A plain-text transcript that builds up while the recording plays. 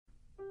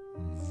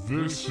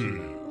This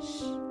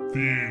is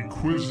the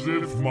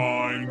Inquisitive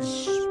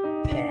Minds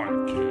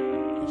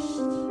Podcast.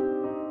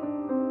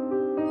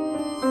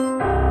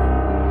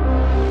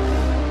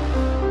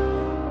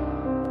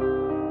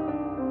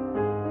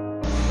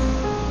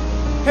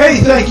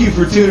 Hey, thank you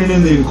for tuning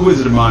in the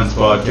Inquisitive Minds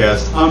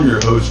Podcast. I'm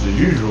your host, as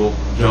usual,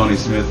 Johnny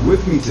Smith.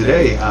 With me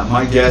today,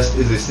 my guest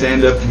is a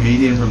stand-up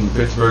comedian from the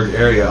Pittsburgh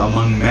area,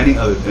 among many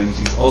other things.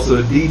 He's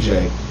also a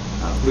DJ.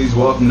 Please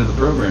welcome to the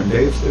program,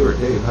 Dave Stewart.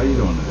 Dave, how you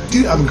doing today?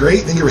 Dude, I'm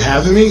great. Thank you for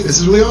having me.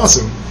 This is really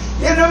awesome.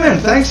 Yeah, no, man.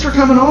 Thanks for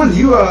coming on.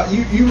 You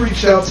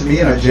reached out to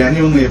me, and I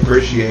genuinely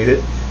appreciate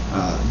it.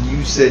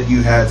 You said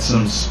you had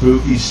some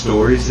spooky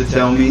stories to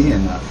tell me,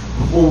 and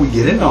before we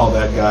get into all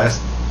that, guys,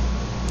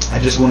 I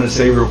just wanted to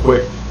say real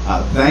quick,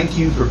 thank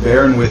you for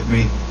bearing with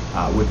me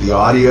with the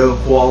audio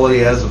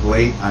quality as of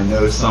late. I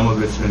know some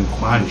of it's been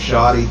kind of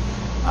shoddy.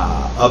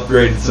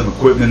 Upgraded some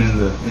equipment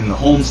in the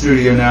home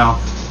studio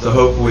now, so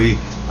hopefully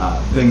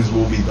things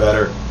will be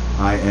better.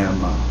 I am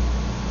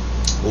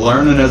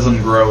learning as I'm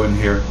growing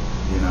here.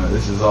 You know,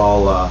 this is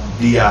all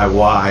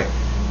DIY.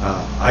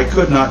 I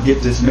could not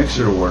get this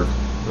mixer to work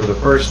for the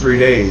first 3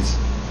 days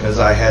because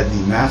I had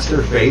the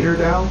master fader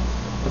down,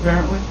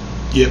 apparently.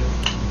 Yep.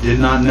 Did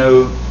not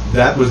know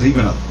that was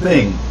even a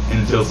thing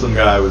until some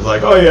guy was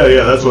like, oh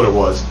yeah, that's what it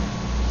was.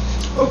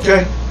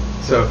 Okay.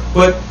 So,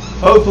 but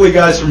hopefully,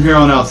 guys, from here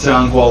on out,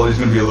 sound quality is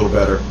going to be a little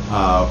better.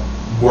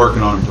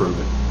 Working on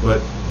improving.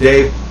 But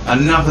Dave,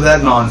 enough of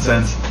that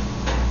nonsense.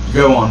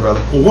 Go on,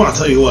 brother. Well, I'll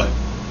tell you what.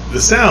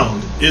 The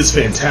sound is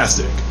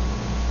fantastic.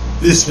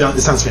 It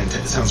sounds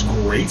fantastic. It sounds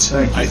great.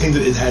 Thank you. I think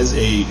that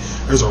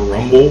there's a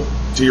rumble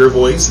to your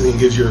voice. I think it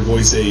gives your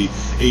voice a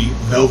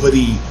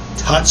velvety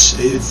touch.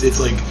 It's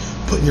like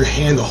putting your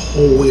hand the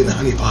whole way in the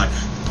honey pot.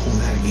 Pull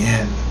that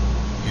again. You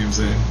know what I'm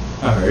saying?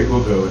 All right,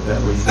 we'll go with that.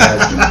 Well,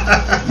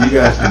 you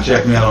guys can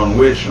check me out on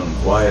Wish on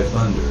Quiet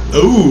Thunder.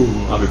 Ooh.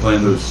 I'll be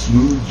playing those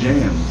smooth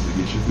jams that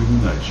get you through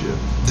the night shift.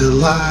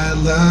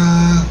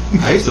 Delilah.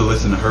 I used to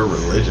listen to her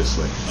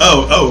religiously.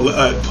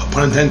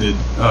 Pun intended.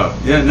 Oh,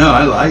 yeah, no,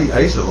 I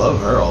used to love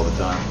her all the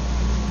time.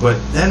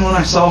 But then when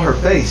I saw her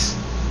face,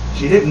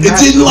 she didn't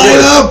match It didn't the light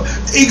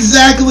voice. up!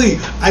 Exactly!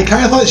 I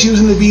kind of thought she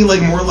was going to be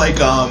like more like,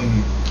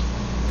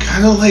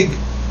 kind of like,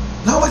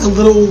 not like a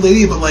little old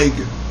lady, but like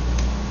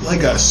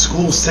a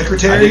school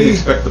secretary. I didn't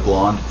expect the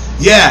blonde.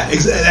 Yeah,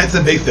 that's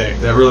a big thing.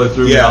 That really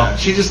threw me Yeah. off.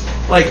 She just,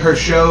 like, her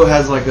show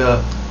has like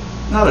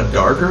not a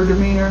darker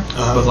demeanor,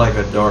 but like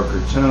a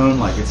darker tone.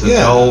 Like it's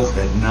adult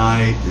at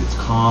night, it's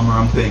calmer.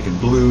 I'm thinking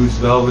blues,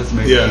 velvets,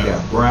 maybe she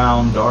got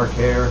brown, dark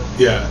hair.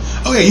 Yeah.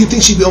 Oh yeah, you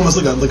think she'd be almost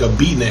like a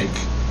beatnik.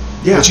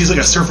 Yeah. But she's like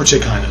a surfer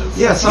chick kind of.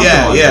 Yeah, something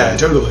like that.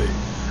 Totally.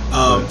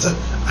 So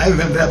I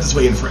haven't been up this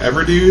way in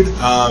forever, dude.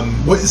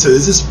 So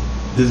is this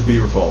This is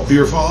Beaver Falls.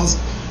 Beaver Falls?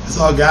 I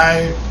saw a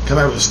guy come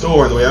out of the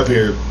store on the way up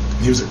here.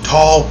 And he was like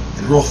tall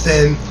and real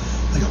thin,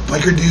 like a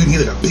biker dude. And he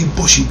had like a big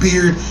bushy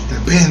beard and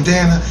a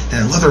bandana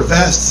and a leather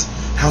vest.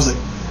 And I was like,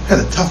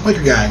 that's a tough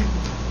biker guy.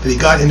 That he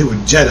got into a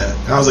Jetta.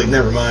 And I was like,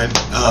 never mind.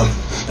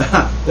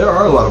 There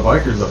are a lot of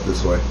bikers up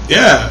this way.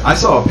 Yeah. I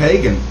saw a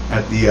pagan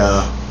at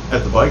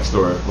the bike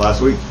store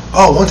last week.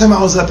 Oh, one time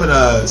I was up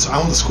at so I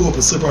went to school up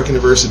at Slip Rock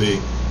University.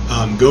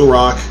 Go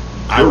Rock,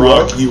 I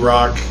rock, you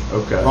rock.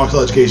 Okay. Rock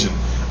till education.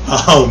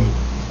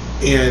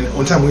 And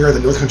one time we were at the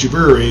North Country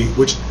Brewery,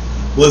 which,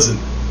 listen,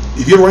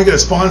 if you ever want to get a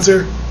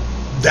sponsor,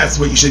 that's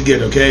what you should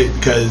get, okay?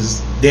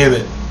 Because, damn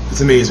it,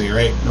 it's amazing,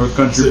 right? North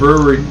Country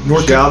Brewery.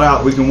 Shout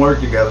out, we can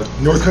work together.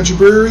 North Country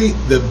Brewery,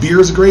 the beer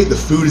is great, the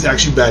food is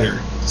actually better.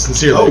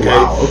 Sincerely, Oh, okay?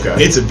 wow,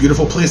 okay. It's a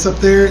beautiful place up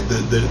there.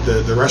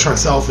 The restaurant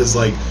itself is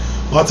like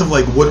lots of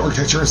like wood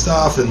architecture and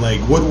stuff, and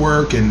like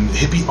woodwork and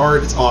hippie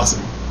art. It's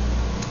awesome.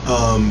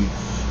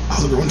 I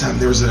was up there one time.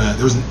 There was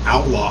an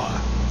outlaw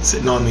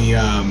sitting on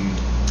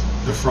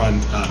the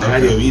front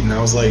patio eating.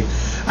 I was like,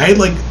 I had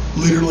like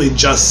literally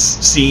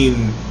just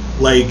seen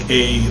like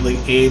a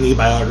A&E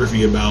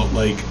biography about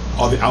like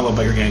all the outlaw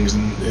biker gangs,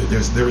 and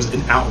there was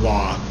an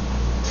outlaw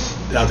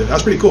out there. That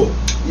was pretty cool.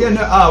 Yeah,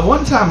 no,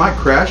 one time I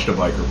crashed a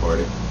biker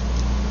party.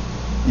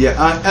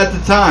 Yeah, at the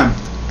time,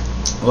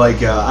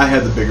 like, I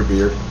had the bigger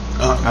beard,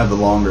 I had the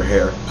longer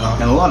hair,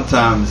 and a lot of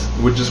times,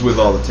 with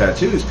all the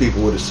tattoos,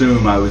 people would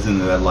assume I was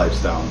into that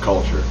lifestyle and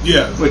culture.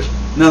 Yeah. Which,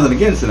 nothing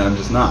against it, I'm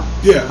just not.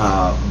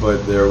 Yeah.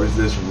 But there was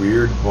this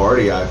weird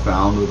party I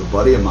found with a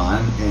buddy of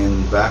mine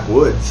in the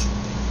backwoods,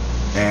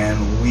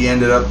 and we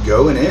ended up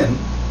going in,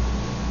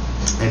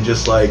 and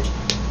just like,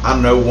 I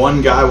don't know,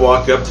 one guy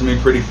walked up to me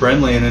pretty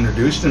friendly and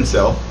introduced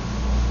himself,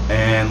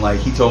 and like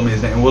he told me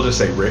his name, and we'll just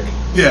say Rick.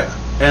 Yeah.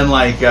 And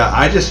like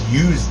I just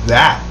used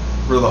that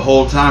for the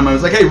whole time. I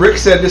was like, hey, Rick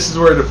said this is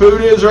where the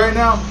food is right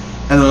now,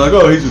 and they're like,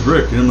 oh, he's with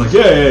Rick, and I'm like,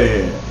 yeah.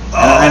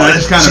 And I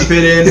just kind of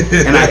fit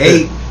in, and I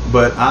ate,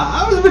 but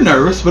I was a bit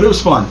nervous, but it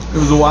was fun. It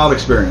was a wild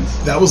experience.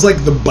 That was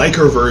like the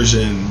biker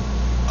version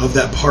of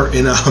that part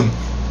in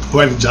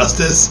Poetic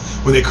Justice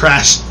when they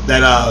crashed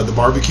that the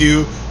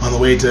barbecue on the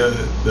way to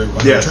the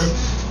road trip.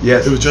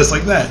 Yes. It was just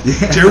like that.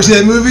 Yeah. Did you ever see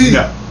that movie?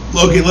 No.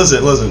 Okay,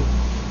 listen.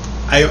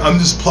 I'm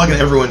just plugging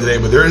everyone today,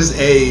 but there is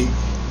a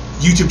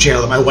YouTube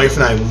channel that my wife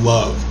and I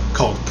love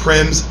called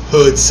Prim's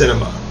Hood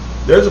Cinema.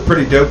 There's a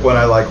pretty dope one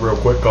I like real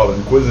quick called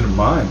Inquisitive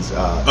Minds.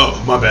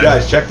 Oh, my bad.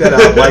 Guys, check that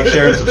out. Like,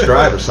 share, and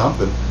subscribe or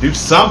something. Do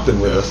something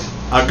with us.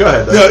 Go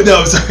ahead, though. No,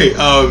 I'm sorry.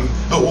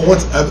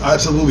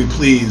 Absolutely,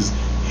 please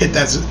hit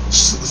that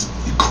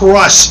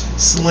crush,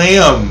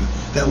 slam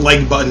that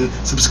like button,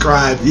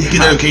 subscribe, get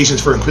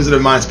notifications for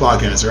Inquisitive Minds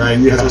podcast, all right?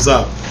 Yeah. That's what's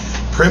up.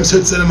 Prim's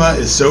Hood Cinema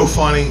is so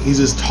funny. He's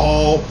this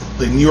tall,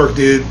 like, New York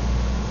dude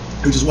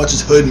who just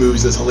watches hood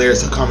movies. That's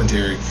hilarious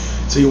commentary.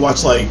 So you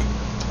watch, like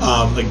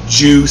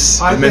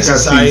Juice, I and think Men's I've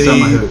Society,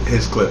 seen some of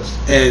his clips.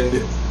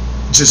 and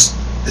just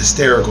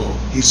hysterical.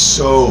 He's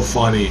so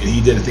funny, and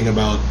he did a thing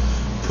about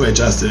Poetic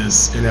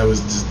Justice, and that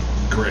was just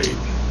great.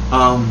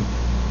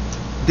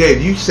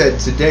 Dave, you said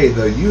today,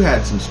 though, you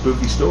had some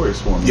spooky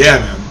stories for me. Yeah,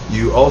 man.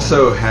 You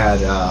also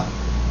had a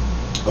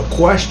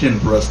question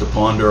for us to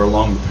ponder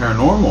along the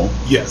paranormal.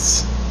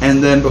 Yes.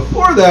 And then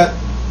before that,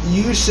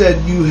 you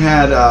said you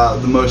had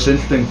the most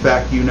interesting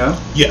fact you know.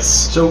 Yes.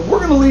 So we're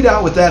going to lead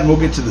out with that, and we'll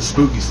get to the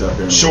spooky stuff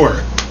here. Sure.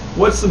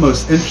 What's the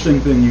most interesting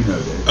thing you know,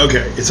 Dave?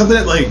 Okay. It's something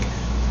that, like,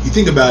 you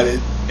think about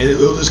it, and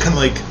it'll just kind of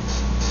like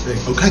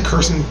oh, can I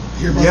curse in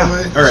here, by the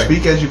way? All right.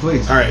 Speak as you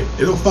please. All right.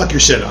 It'll fuck your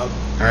shit up.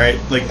 All right.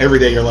 Like, every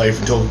day of your life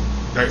until,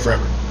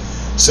 forever.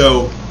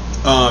 So,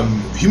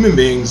 human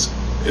beings,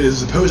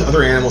 as opposed to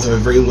other animals, have a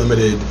very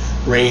limited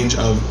range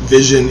of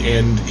vision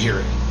and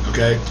hearing.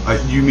 Okay.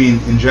 You mean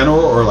in general,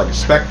 or like a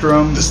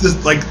spectrum? This is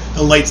like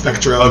the light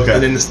spectrum, Okay.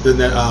 and then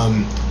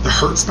the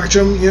Hertz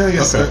spectrum. Yeah, I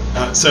guess.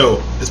 Okay.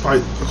 So it's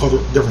probably called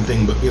a different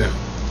thing, but you know.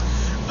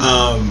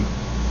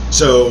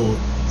 So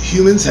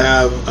humans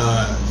have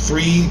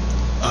 3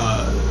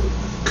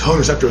 cone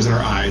receptors in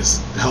our eyes.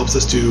 It helps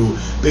us to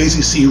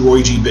basically see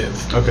Roy G.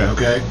 Biv. Okay.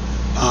 Okay.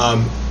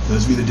 For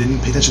those of you that didn't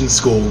pay attention in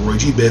school, Roy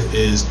G. Biv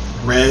is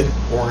red,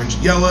 orange,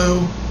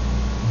 yellow,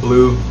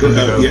 blue,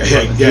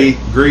 yeah.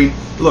 Green.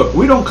 Look,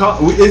 we don't call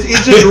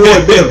it's just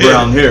Roy Biv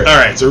around here. All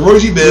right, so Roy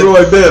G. Biv.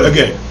 Roy Biv.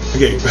 Okay.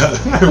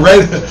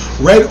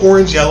 red,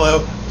 orange,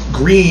 yellow,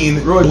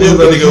 green, Roy blue,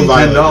 Biv indigo, owes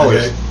violet. $10.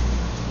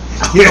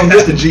 Okay. He don't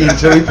get the G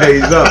until he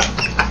pays up.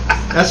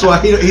 That's why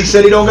he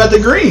said he don't got the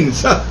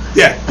greens.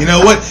 Yeah, you know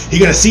what? He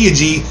gonna see a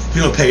G if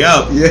you don't pay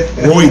up. Yeah.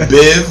 Roy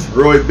Biv.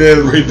 Roy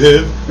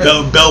Biv.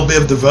 Belle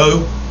Biv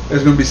DeVoe.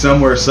 There's gonna be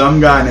somewhere some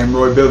guy named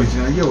Roy Biv. He's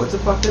like, yo, what the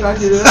fuck did I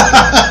do to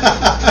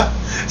that?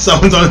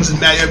 Someone's on his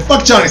mad.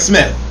 Fuck Johnny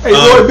Smith. Hey,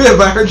 Roy Biv,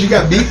 I heard you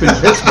got beef in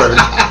Pittsburgh.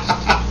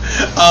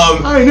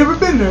 I ain't never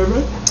been there,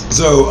 man.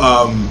 So,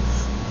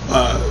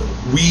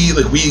 we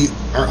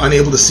are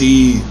unable to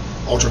see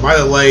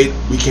ultraviolet light.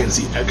 We can't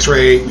see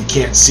X-ray. We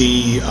can't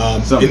see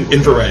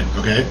infrared.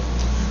 Okay,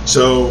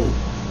 so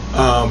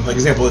like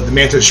example, the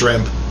mantis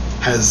shrimp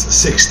has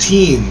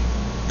 16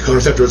 cone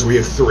receptors. We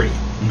have 3.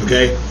 Mm-hmm.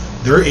 Okay,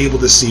 they're able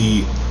to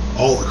see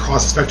all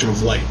across the spectrum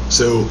of light.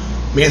 So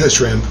mantis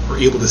shrimp are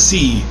able to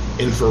see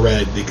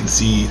infrared. They can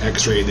see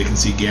X-ray. They can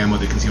see gamma.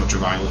 They can see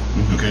ultraviolet.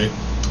 Mm-hmm. Okay,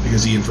 they can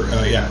see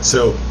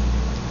So,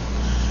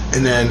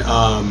 and then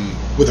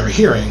with our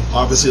hearing,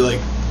 obviously,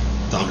 like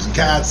dogs and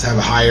cats have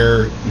a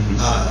higher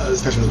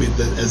spectrum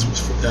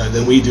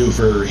than we do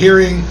for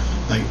hearing.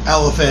 Like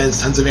elephants,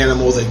 tons of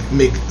animals, like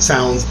make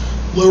sounds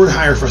lower and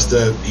higher for us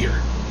to hear.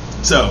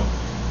 So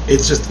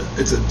it's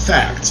a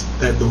fact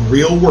that the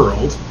real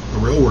world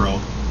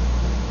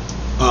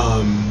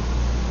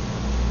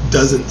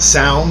doesn't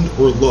sound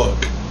or look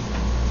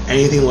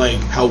anything like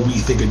how we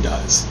think it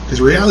does. Because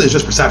reality is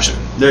just perception.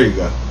 There you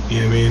go.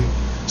 You know what I mean?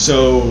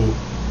 So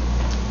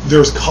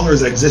there's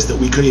colors that exist that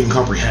we couldn't even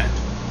comprehend.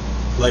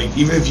 Like,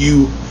 even if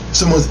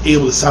someone's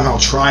able to somehow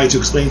try to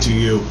explain to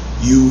you,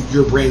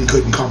 your brain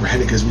couldn't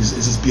comprehend it because it's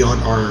just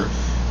beyond our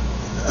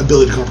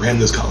ability to comprehend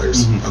those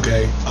colors. Mm-hmm.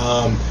 Okay,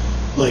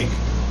 like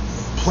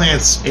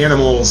plants,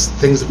 animals,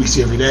 things that we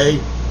see every day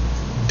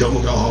don't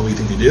look how we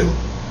think they do.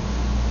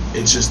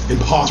 It's just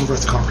impossible for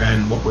us to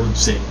comprehend what we're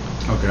seeing.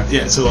 Okay.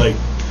 Yeah. So like,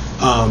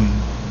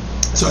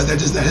 so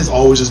that has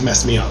always just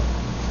messed me up.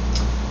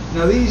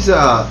 Now these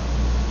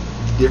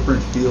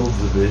different fields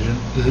of vision.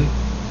 Mm-hmm.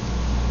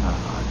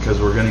 Because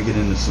we're going to get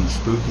into some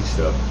spooky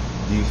stuff.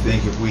 Do you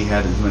think if we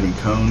had as many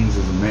cones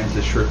as a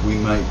mantis shrimp, we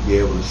might be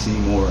able to see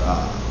more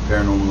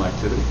paranormal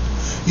activity?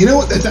 You know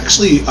what? That's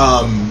actually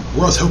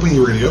where I was hoping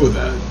you were going to go with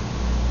that,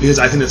 because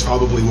I think that's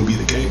probably would be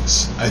the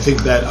case. I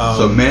think that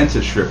so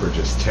mantis shrimp are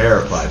just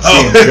terrified,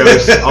 seeing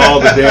ghosts all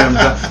the damn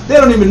time. They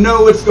don't even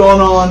know what's going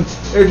on.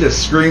 They're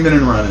just screaming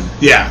and running.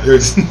 Yeah,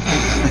 there's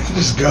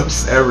just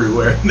ghosts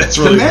everywhere. That's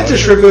really the mantis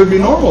shrimp would be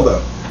normal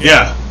though.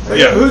 Yeah. Like,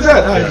 Yeah. Who's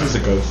that? Oh, Yeah. he's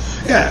just a ghost.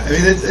 Yeah, I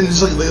mean, and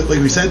it's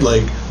like we said,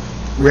 like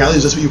reality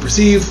is just what you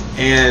perceive,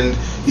 and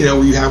you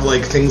know, you have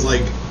like things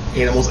like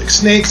animals like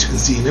snakes, you can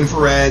see in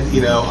infrared.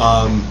 You know,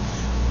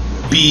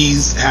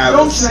 bees have.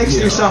 Don't snakes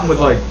do something with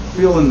like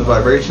feeling the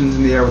vibrations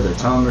in the air with their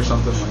tongue or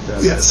something like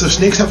that? Yeah, so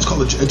snakes have what's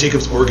called a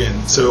Jacob's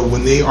organ. So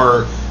when they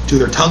are doing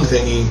their tongue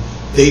thingy,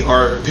 they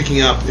are picking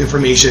up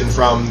information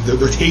from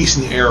they're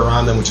tasting the air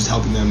around them, which is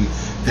helping them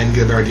then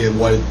get a better idea of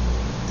what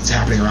is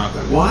happening around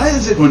them. Why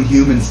is it when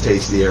humans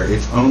taste the air,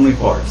 it's only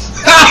farts?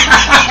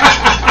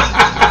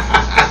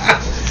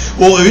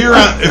 Well, if you're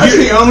around, That's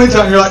the only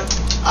time you're like,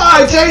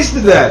 I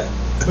tasted that.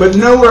 But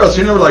nowhere else.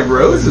 You're never like,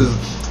 roses.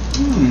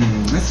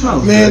 That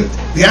smells man, good.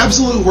 the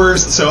absolute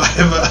worst. So I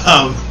have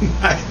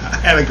I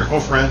had a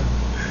girlfriend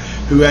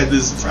who had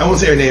this. I won't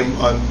say her name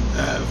on.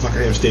 Fuck, her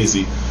name's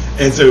Stacy.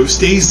 And so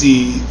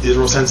Stacy is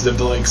real sensitive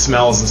to like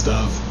smells and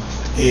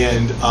stuff.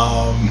 And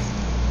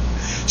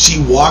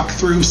she walked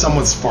through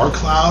someone's fart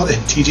cloud at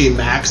TJ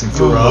Maxx and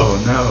threw up. Oh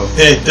no.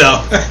 And,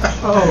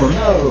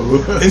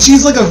 Oh no. and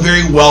she's like a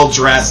very well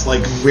dressed,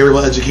 like very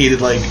well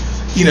educated, like,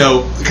 you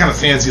know, kind of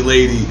fancy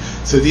lady.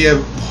 So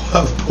the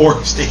of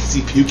poor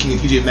Stacy puking at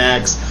TJ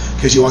Maxx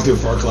because she walked through a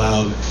fart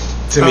cloud,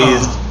 to me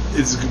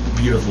is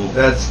beautiful.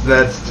 That's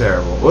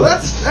terrible. Well,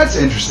 that's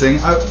interesting.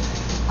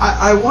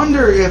 I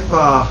wonder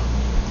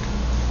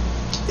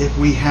if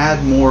we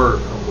had more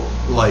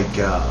like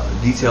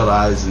detailed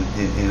eyes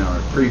in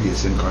our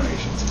previous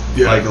incarnations.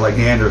 Yeah. Like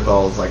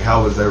Neanderthals. Like,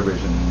 how was their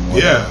vision?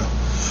 Yeah.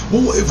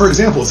 Well, for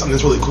example, something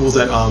that's really cool is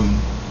that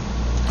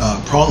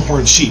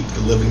pronghorn sheep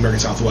that live in the American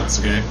Southwest.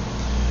 Okay.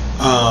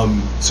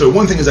 So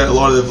one thing is that a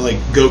lot of like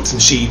goats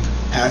and sheep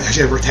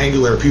actually have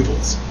rectangular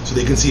pupils, so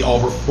they can see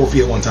all 4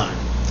 feet at one time.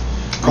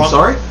 I'm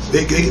sorry?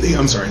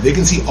 I'm sorry. They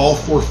can see all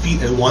 4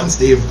 feet at once.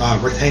 They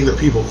have rectangular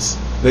pupils.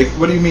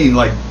 What do you mean?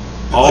 Like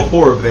all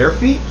 4 of their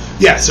feet?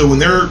 Yeah. So when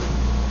they're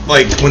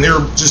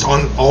just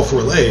on all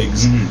 4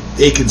 legs,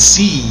 they can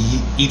see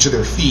each of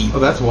their feet. Oh,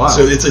 that's wild.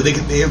 So it's like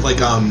they have like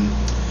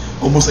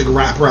almost like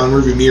wraparound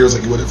rearview mirrors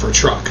like you would for a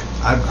truck.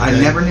 I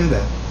never knew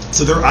that.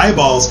 So their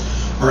eyeballs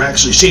are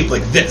actually shaped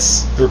like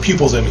this. Their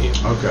pupils, I mean.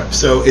 Okay.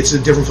 So it's a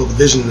different field of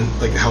vision than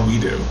like how we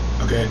do.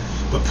 Okay.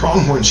 But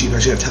pronghorn sheep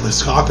actually have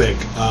telescopic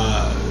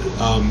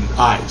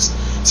eyes.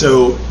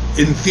 So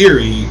in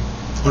theory,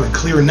 on a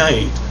clear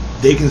night,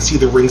 they can see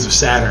the rings of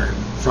Saturn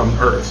from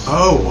Earth.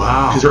 Oh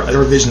wow! Because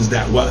their vision is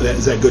that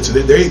good. So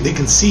they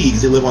can see,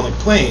 because they live on like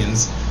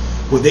plains,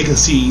 where they can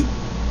see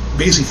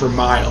basically for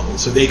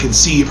miles. So they can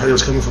see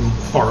predators coming from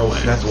far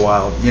away. That's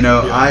wild. You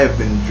know, Yeah. I have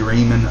been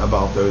dreaming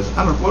about those.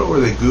 I don't. What were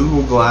they?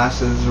 Google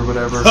glasses or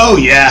whatever? Oh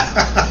yeah.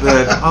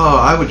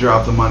 I would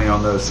drop the money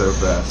on those so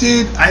fast.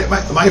 Dude,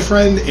 my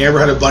friend Amber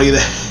had a buddy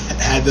that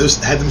had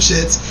them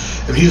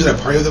shits, and he was at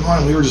a party with them on,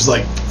 and we were just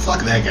like,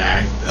 fuck that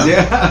guy.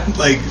 Yeah.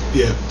 Like,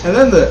 yeah. And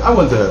then I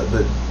went to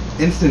the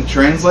instant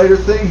translator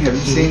thing. Have you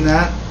seen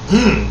that?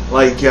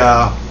 Like,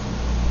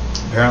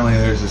 apparently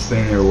there's this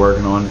thing they were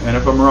working on, and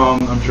if I'm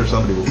wrong, I'm sure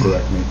somebody will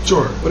correct me.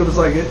 Sure. But it was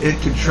like it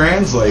could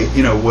translate,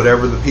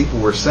 whatever the people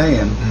were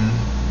saying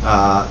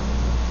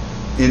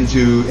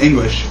into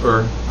English,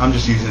 or I'm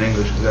just using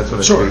English because that's what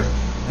I Sure. speak.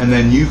 And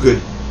then you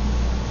could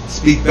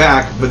speak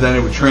back, but then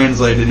it would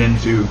translate it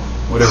into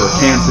whatever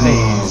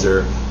Cantonese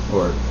or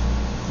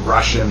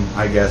Russian,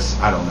 I guess.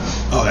 I don't know.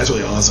 Oh, that's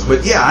really awesome.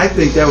 But yeah, I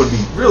think that would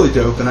be really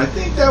dope, and I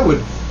think that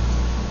would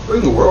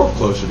bring the world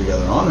closer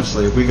together,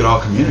 honestly, if we could all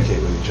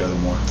communicate with each other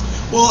more.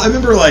 Well, I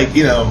remember, like,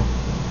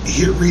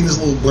 reading this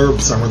little blurb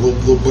somewhere,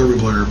 little blurby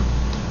blurb,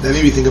 that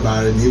made me think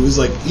about it, and it was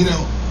like,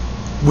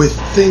 with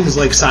things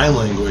like sign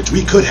language,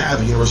 we could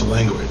have a universal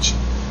language.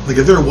 Like,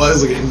 if there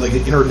was like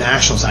an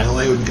international sign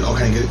language we could all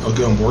kind of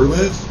get on board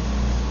with,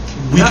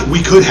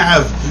 we could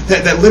have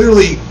that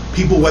literally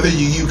people, whether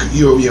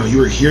you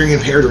were hearing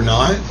impaired or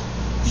not,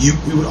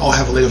 we would all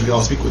have a language we could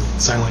all speak with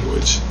sign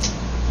language.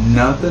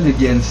 Nothing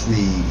against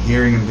the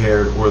hearing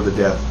impaired or the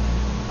deaf.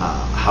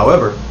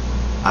 However,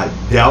 I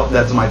doubt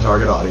that's my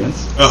target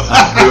audience.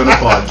 I'm doing a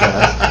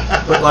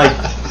podcast. But, like,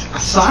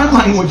 sign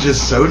language is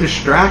so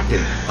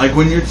distracting. Like,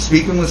 when you're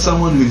speaking with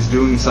someone who's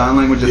doing sign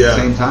language at the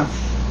same time,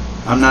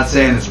 I'm not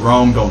saying it's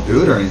wrong, don't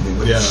do it or anything,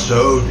 but it's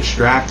so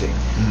distracting.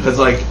 Because,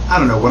 like, I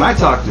don't know, when I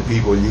talk to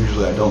people,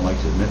 usually I don't like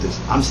to admit this,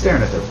 I'm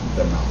staring at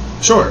their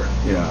mouth. Sure.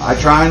 I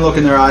try and look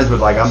in their eyes, but,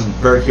 like, I'm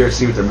very curious to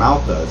see what their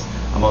mouth does.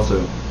 I'm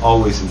also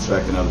always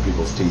inspecting other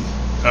people's teeth.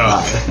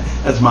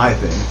 That's my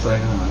thing. It's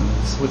like,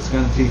 what's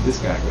kind of teeth this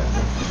guy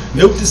got?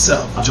 Note to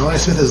self. Johnny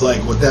Smith is like,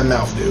 what that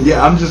mouth do?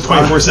 Yeah, I'm just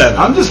 24/7.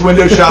 I'm just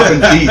window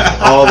shopping teeth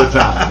all the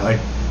time. Like,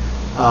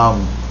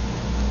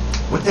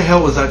 what the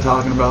hell was I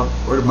talking about?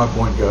 Where did my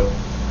point go?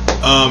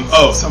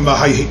 Something about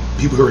how you hate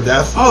people who are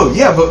deaf. Oh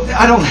yeah, but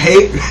I don't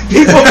hate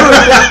people who are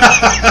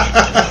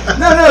deaf.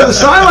 No, the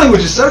sign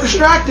language is so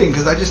distracting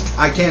because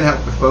I can't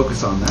help but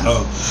focus on that.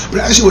 Oh,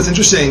 but actually, what's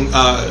interesting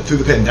through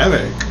the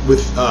pandemic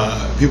with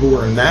people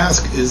wearing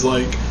masks is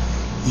like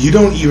you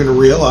don't even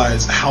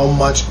realize how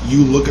much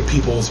you look at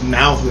people's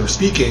mouth when they're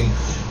speaking.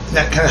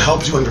 That kind of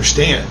helps you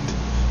understand.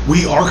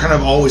 We are kind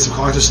of always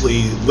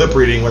subconsciously lip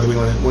reading, whether we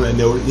want to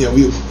know,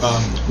 we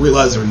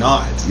realize it or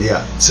not.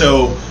 Yeah.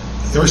 So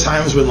there was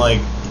times when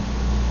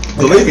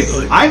believe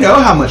me, I know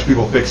how much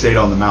people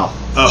fixate on the mouth.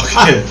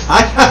 Okay.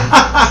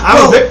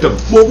 I'm a victim.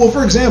 Well,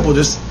 for example,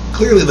 just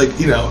clearly,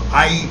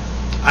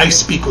 I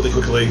speak really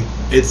quickly.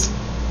 It's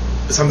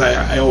something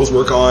I always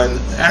work on.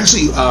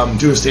 Actually,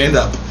 doing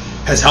stand-up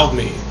has helped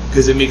me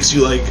because it makes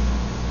you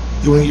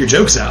you want to get your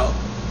jokes out.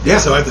 Yeah.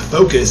 So I have to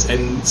focus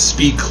and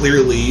speak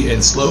clearly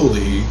and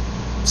slowly.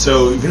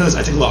 So if you notice,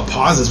 I take a lot of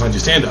pauses when I do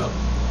stand-up.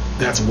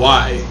 That's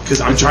why, because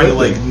I'm trying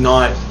to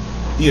not,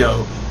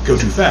 go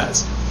too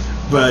fast.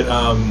 But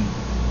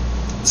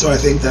so I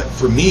think that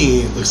for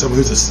me, like someone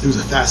who's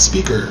a fast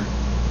speaker,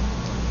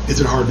 it's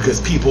been hard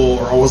because people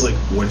are always like,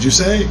 "What did you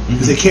say?"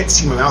 Because they can't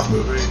see my mouth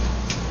moving.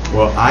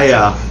 Well, I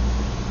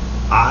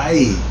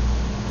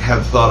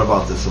have thought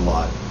about this a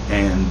lot,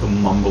 and the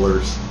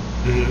mumblers,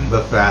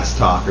 the fast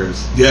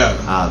talkers,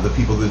 the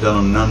people that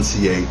don't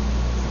enunciate.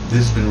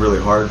 This has been really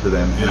hard for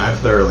them, and I've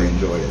thoroughly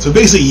enjoyed it. So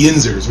basically,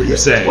 yinzers, is what you're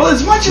saying. Well,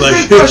 as much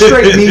as they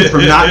frustrate me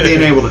from not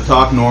being able to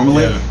talk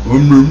normally,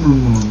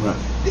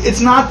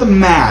 it's not the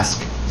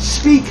mask.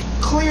 Speak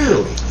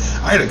clearly.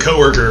 I had a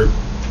coworker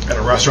at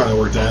a restaurant I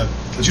worked at,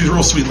 and she was a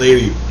real sweet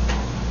lady.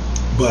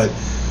 But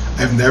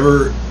I've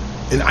never,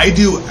 and I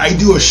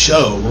do a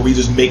show where we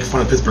just make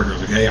fun of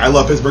Pittsburghers. Okay, I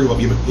love Pittsburgh, but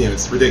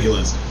it's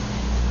ridiculous.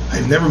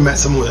 I've never met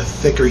someone with a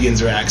thicker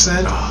Yinzer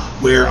accent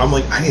where I'm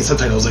like, I need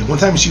subtitles. Like one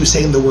time she was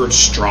saying the word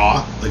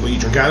straw, like what you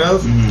drink out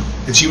of,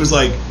 and she was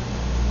like,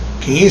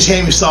 "Can you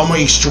tell me so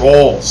many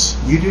straws?"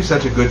 You do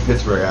such a good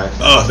Pittsburgh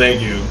accent. Oh,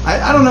 thank you.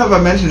 I don't know if I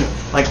mentioned it.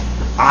 Like,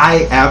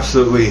 I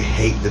absolutely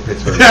hate the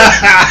Pittsburgh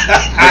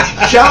accent.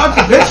 Like, shout out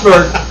to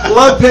Pittsburgh.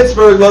 Love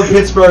Pittsburgh. Love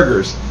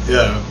Pittsburghers.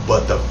 Yeah.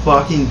 But the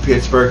fucking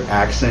Pittsburgh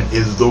accent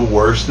is the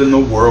worst in the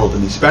world,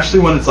 and especially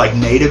when it's like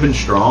native and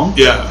strong.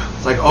 Yeah.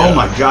 It's like, oh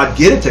my God,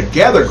 get it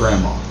together,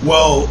 Grandma.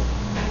 Well,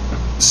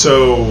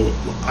 so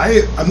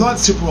I'm not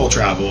super well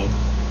traveled,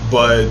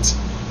 but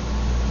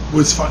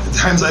what's fun,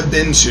 times I've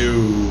been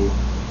to,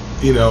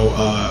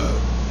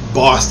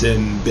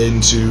 Boston,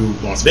 been to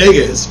Las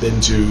Vegas, been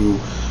to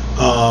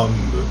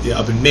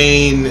up in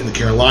Maine, in the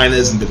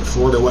Carolinas, and been to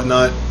Florida, and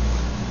whatnot.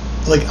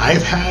 Like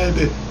I've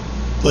had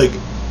like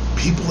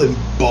people in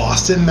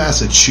Boston,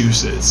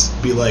 Massachusetts,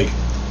 be like,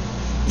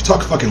 "You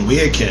talk fucking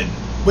weird, kid."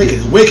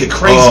 Wicked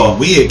crazy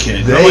weird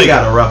kid. They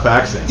got a rough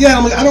accent. Yeah,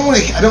 I'm like, I don't want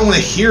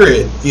to hear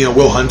it.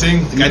 Will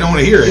Hunting. Like, I don't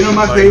want to hear it.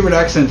 My favorite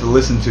accent to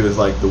listen to is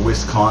like the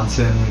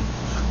Wisconsin,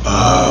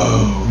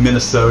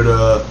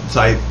 Minnesota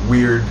type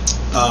weird.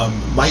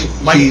 My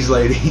cheese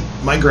lady.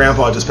 My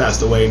grandpa just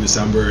passed away in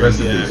December. Rest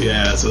in peace.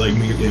 Yeah. So like,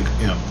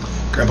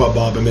 Grandpa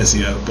Bob, I miss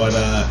you. But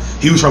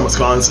he was from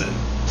Wisconsin,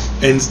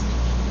 and.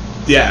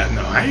 Yeah,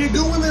 no, how you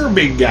doing there,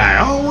 big guy?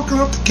 Oh, working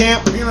up to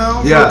camp, for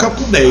a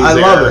couple of days.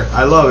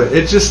 I love it.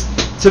 It just,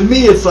 to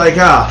me, it's like,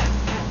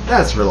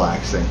 that's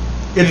relaxing.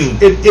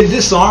 It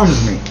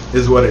disarms me,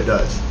 is what it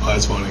does. Oh,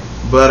 that's funny.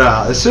 But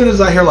as soon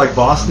as I hear like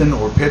Boston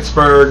or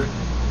Pittsburgh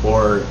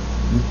or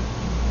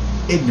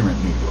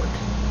ignorant New York.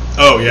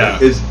 Oh, yeah.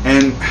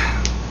 And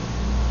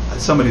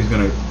somebody's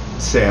going to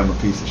say I'm a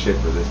piece of shit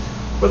for this.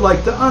 But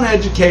like the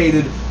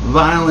uneducated,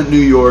 violent New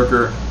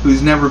Yorker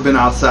who's never been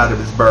outside of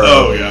his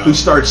borough, who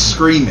starts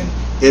screaming,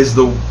 is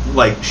the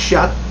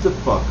shut the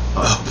fuck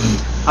up.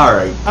 All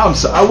right, I'm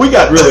sorry. We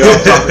got really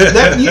off topic.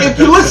 If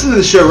you listen to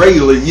the show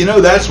regularly,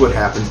 that's what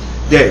happens.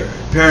 Dave,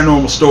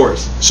 paranormal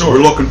stories. Sure.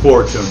 We're looking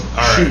forward to them.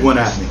 All Shoot right. one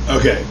at me.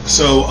 Okay,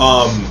 so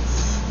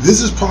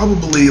this is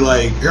probably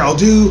here. I'll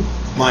do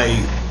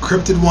my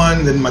cryptid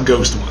one, then my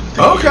ghost one.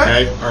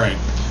 Okay. All right.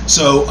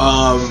 So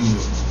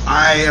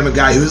I am a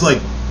guy who's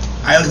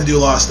I like to do a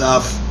lot of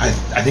stuff.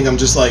 I think I'm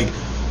just I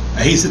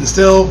hate sitting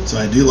still, so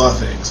I do a lot of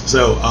things.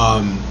 So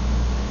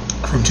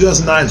from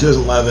 2009 to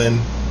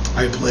 2011,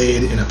 I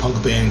played in a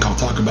punk band called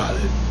Talk About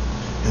It,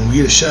 and we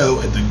had a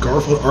show at the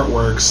Garfield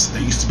Artworks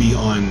that used to be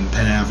on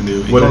Penn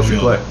Avenue in Garfield. What did you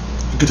play?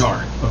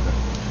 Guitar. Okay.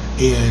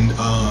 And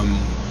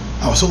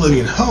I was still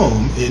living at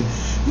home in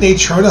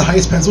Natrona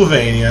Heights,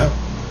 Pennsylvania,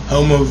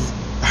 home of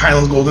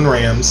Highlands Golden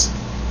Rams.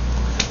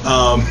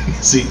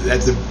 See,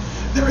 that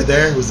right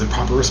there was the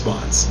proper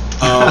response.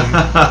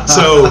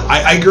 So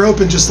I grew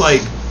up in just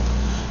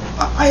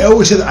I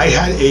always said that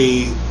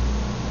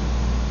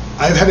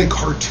I've had a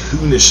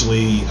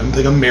cartoonishly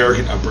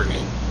American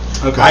upbringing.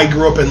 Okay. I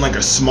grew up in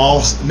a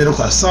small middle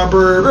class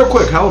suburb. Real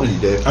quick, how old are you,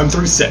 Dave? I'm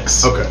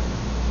 36. Okay.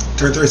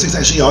 Turned 36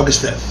 actually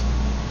August 5th.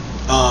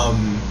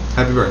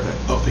 Happy birthday.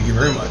 Oh, thank you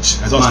very much.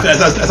 That's what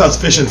I was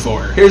fishing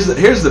for. Here's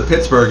the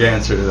Pittsburgh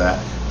answer to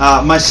that.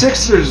 My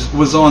Sixers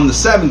was on the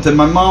 7th, and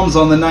my mom's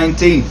on the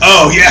 19th.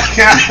 Oh yeah.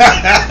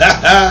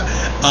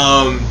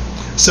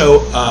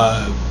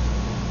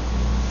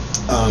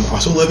 I'm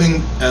also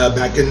living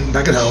back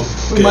at home.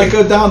 Okay. We might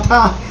go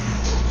downtown.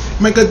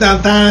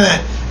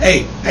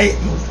 Hey,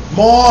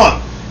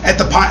 Mom! At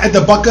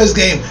the Buckeyes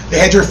game, they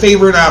had your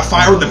favorite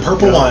fire with the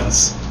purple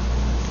ones.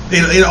 They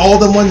had all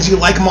the ones you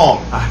like,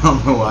 Mom. I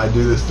don't know why I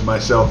do this to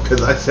myself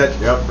because I set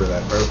you up for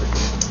that perfectly.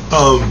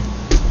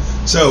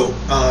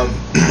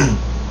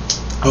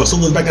 I was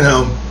still living back at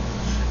home,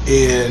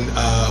 and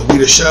we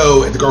had a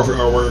show at the Garfield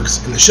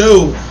Artworks, and the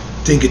show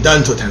didn't get done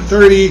until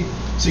 10:30,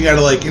 so you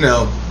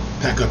gotta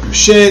pack up your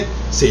shit,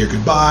 say your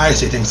goodbye,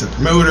 say thanks to the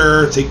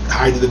promoter, say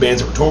hi to the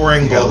bands that were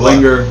touring. You gotta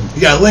linger.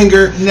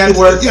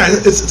 Network.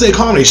 It's like a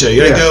comedy show.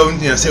 You gotta go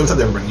and say what's up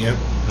to everybody. I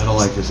don't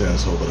like this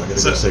asshole, but I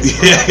gotta go say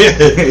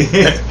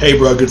hey,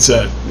 bro, good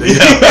set.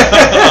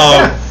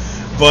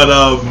 But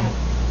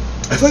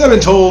I feel like I've been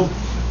told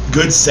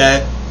good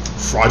set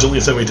fraudulently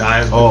so many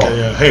times. Oh.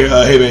 Okay,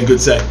 hey man, good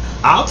set.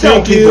 I'll tell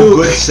Thank people you.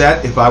 good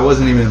set if I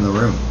wasn't even in the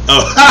room.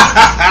 Oh.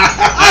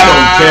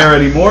 I don't care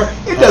anymore.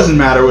 It doesn't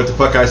matter what the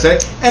fuck I say.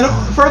 And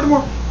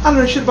furthermore, I don't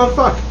know shit about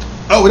fuck.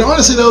 Oh, and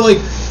honestly though, like,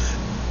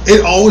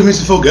 it always makes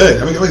me feel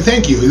good. I mean, like,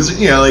 thank you. It's,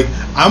 you know, like,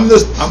 I'm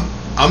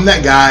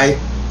that guy.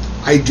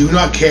 I do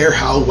not care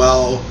how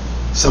well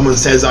someone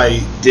says I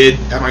did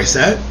at my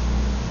set.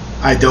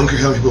 I don't care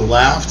how many people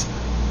laughed.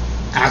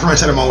 After my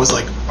set, I'm always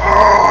like,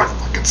 oh, it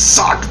fucking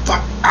sucked.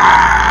 Fuck,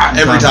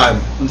 every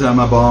time. One time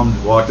I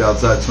bombed, walked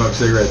outside, smoked a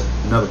cigarette.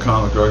 Another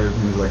comic drug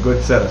me was like,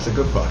 good set. I said,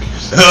 go fuck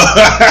yourself.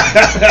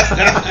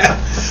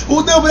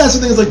 Well, no, but that's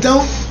the thing. It's like,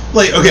 don't,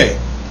 like, okay.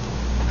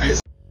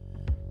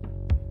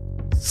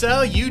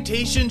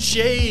 Salutations,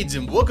 Shades,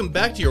 and welcome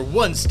back to your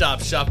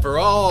one-stop shop for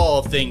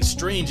all things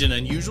strange and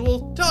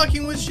unusual,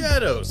 Talking with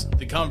Shadows,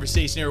 the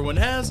conversation everyone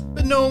has,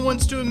 but no one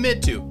wants to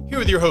admit to. Here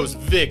with your host,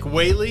 Vic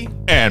Whaley.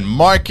 And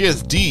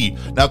Marcus D.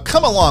 Now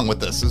come along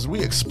with us as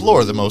we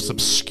explore the most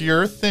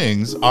obscure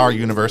things our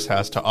universe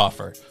has to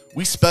offer.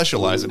 We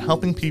specialize in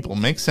helping people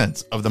make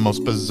sense of the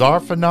most bizarre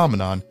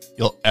phenomenon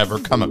you'll ever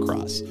come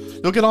across.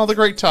 You'll get all the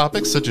great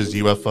topics such as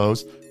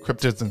UFOs,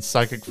 cryptids, and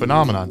psychic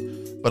phenomenon,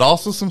 but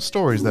also some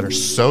stories that are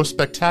so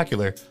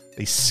spectacular,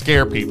 they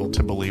scare people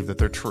to believe that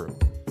they're true.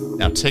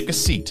 Now take a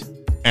seat,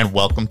 and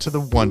welcome to the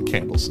One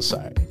Candle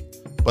Society.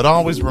 But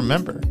always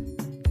remember,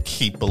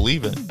 keep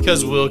believing.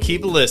 Because we'll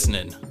keep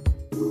listening.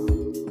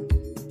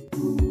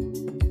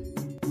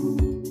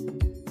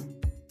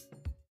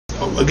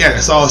 Again, I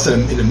saw this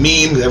in a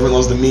meme, because everyone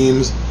loves the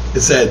memes. It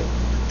said,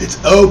 it's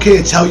okay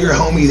to tell your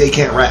homie they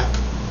can't rap.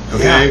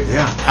 Okay?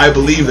 Yeah. I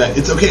believe that.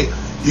 It's okay.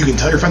 You can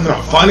tell your friend they're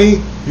not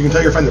funny. You can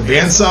tell your friend the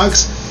band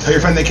sucks. Tell your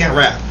friend they can't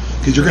rap.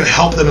 Because you're going to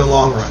help them in the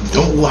long run.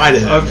 Don't lie to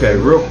them. Okay,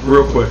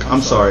 real quick.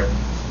 I'm sorry.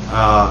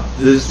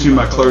 This is to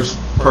my close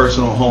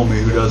personal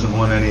homie who doesn't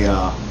want any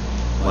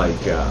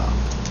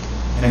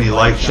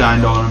light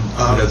shined on him.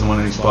 He doesn't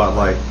want any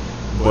spotlight.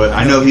 But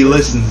I know he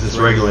listens to this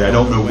regularly. I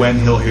don't know when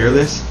he'll hear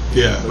this.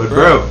 Yeah. But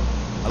bro,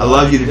 I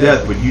love you to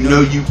death, but you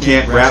know you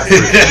can't rap for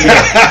shit. You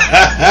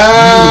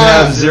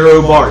have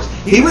 0 bars.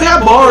 He would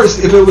have bars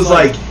if it was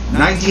like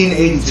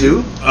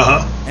 1982,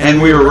 and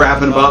we were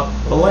rapping about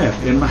the lamp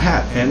and my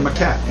hat and my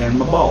cat and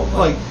my ball.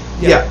 Like,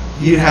 yeah,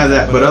 you'd have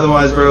that. But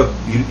otherwise, bro,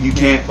 you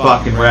can't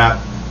fucking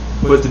rap.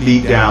 Put the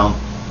beat down.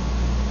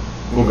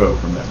 We'll go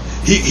from there.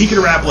 He could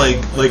rap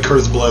like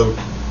Curtis Blow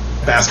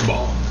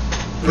basketball.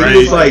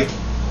 Right?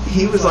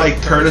 He was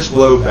like Curtis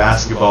Blow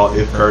basketball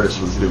if Curtis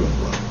was doing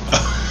blow.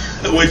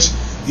 Which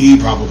he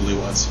probably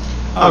was.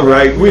 All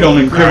right, we don't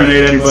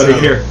incriminate anybody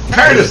here.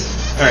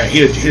 Curtis. All right,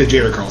 he had a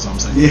J. Curl, so I'm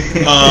saying.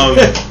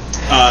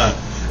 Yeah.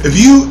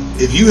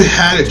 If you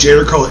had a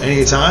J. Curl at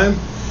any time,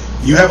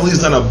 you have at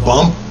least done a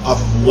bump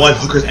off of one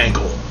hooker's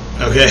ankle.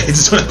 Okay,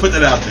 just want to put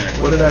that out there.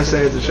 What did I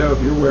say at the show?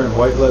 If you're wearing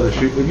white leather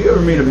shoes, if you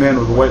ever meet a man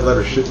with white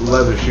leather shoes,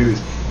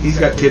 he's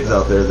got kids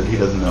out there that he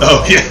doesn't know.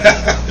 Oh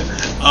yeah.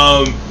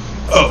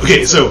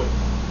 Okay, so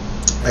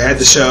I had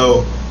the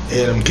show,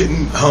 and I'm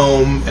getting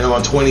home, and I'm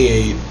on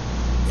 28,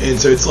 and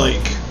so it's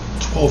like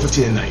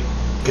 12:15 at night.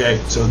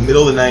 Okay, so in the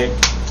middle of the night,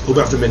 a little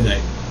bit after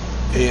midnight,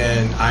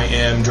 and I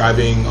am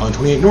driving on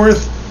 28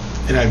 North,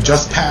 and I've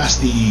just passed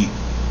the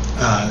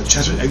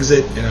Chestwick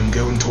exit, and I'm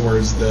going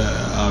towards the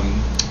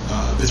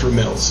Pittsburgh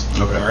Mills.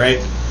 Okay. All right.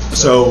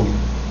 So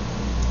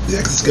the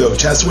exits go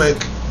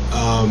Chestwick,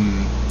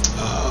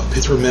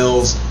 Pittsburgh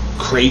Mills,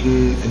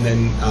 Creighton, and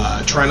then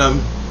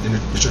Trenum and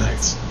Richmond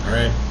Heights. All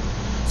right.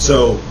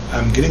 So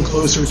I'm getting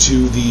closer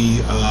to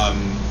the.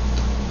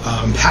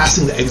 I'm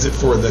passing the exit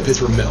for the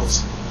Pittsburgh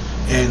Mills,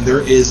 and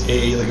there is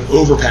an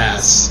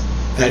overpass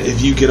that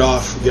if you get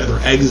off the other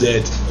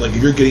exit, like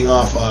if you're getting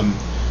off,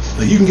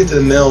 like you can get to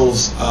the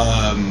Mills,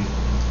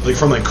 like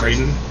from like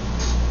Creighton.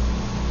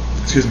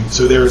 Excuse me.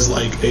 So there's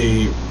like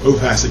a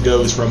overpass that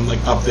goes from like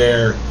up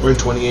there or in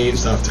 28 and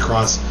stuff to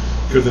cross,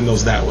 go to the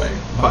Mills that way.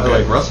 By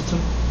like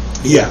Russellton?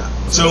 Yeah.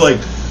 So like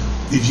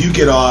if you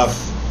get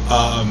off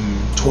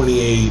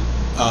 28,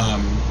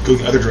 going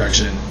the other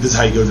direction, this is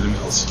how you go to the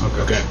Mills.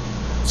 Okay.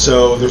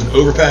 So there's an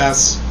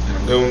overpass, and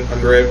I'm going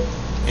under it,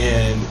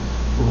 and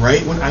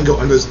right when I go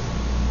under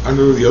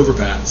the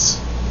overpass,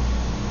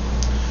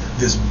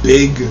 this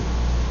big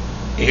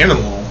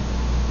animal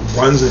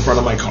runs in front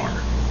of my car.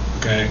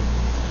 Okay.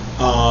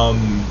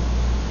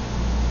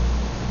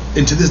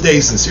 And to this day,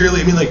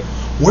 sincerely, I mean, like,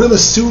 what I'm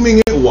assuming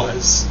it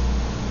was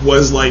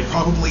like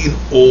probably an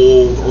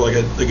old or like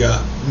a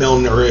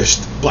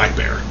malnourished black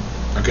bear.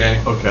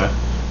 Okay. Okay.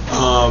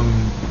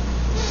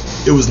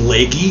 It was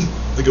leggy,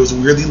 like it was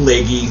weirdly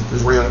leggy. It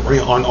was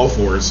running on all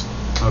fours.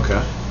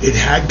 Okay. It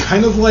had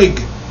kind of like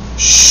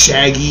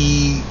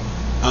shaggy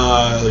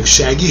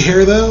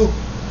hair though,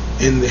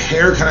 and the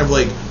hair kind of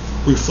like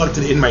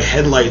reflected in my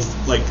headlights,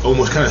 like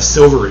almost kind of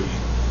silvery.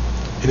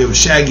 And it was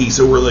shaggy,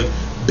 so we're like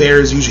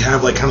bears usually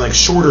have like kind of like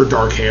shorter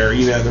dark hair,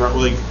 you know. They're not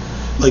really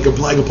like a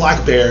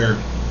black bear.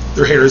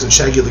 Their hair isn't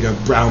shaggy like a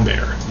brown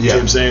bear. You know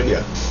what I'm saying?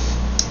 Yeah.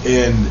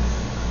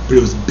 But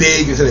it was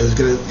big. I said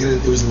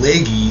it was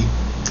leggy,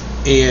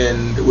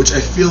 and which I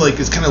feel like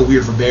is kind of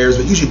weird for bears,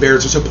 but usually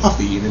bears are so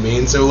puffy, you know what I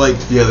mean? So like,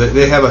 Yeah,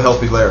 they have a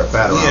healthy layer of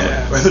fat around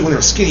yeah, them. I think when they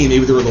were skinny,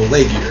 maybe they were a little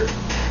leggier,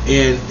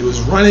 and it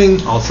was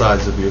running. All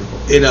sides are beautiful.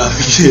 And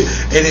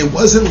it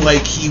wasn't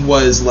like he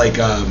was like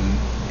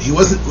he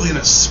wasn't really in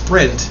a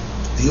sprint.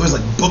 He was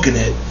like booking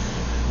it.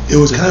 It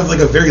was kind of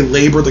like a very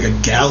labored, like a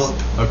gallop.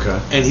 Okay.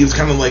 And he was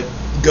kind of like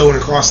going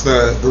across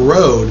the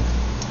road,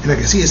 and I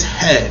could see his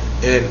head.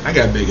 And I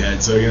got a big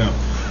head, so you know.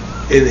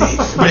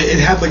 But it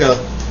had like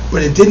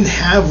but it didn't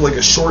have like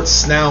a short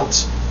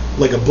snout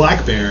like a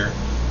black bear.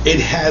 It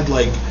had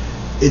like,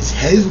 its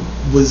head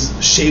was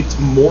shaped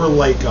more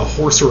like a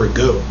horse or a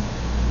goat.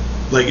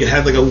 Like it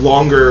had like a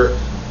longer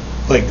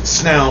like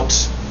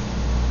snout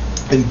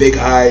and big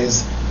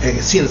eyes, and I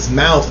could see in its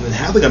mouth, and it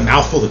had like a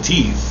mouthful of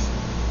teeth.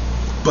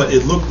 But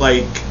it looked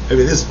like, I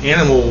mean, this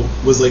animal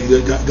was like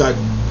got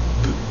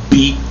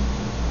beat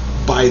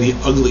by the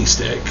ugly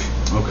stick.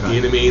 Okay.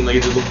 You know what I mean? Like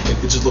it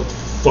just looked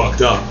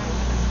fucked up.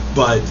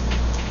 But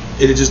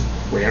it just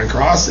ran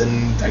across,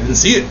 and I didn't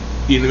see it.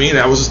 You know what I mean?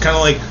 I was just kind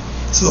of like,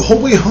 so the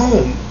whole way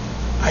home,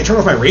 I turned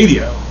off my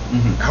radio.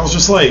 Mm-hmm. I was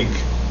just like,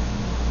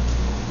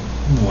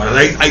 what did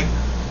I?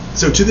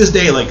 So to this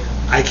day, like,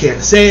 I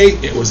can't say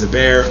it was a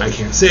bear. I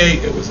can't say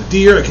it was a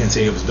deer. I can't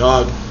say it was a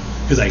dog,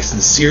 because I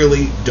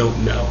sincerely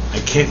don't know. I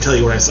can't tell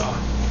you what I saw.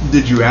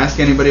 Did you ask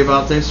anybody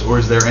about this, or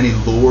is there any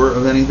lore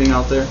of anything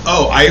out there?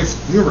 Oh,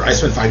 remember I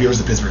spent 5 years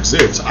at the Pittsburgh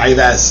Zoo, so I've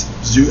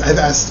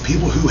asked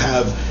people who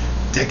have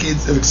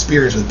decades of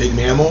experience with big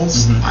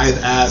mammals. Mm-hmm.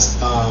 I've asked.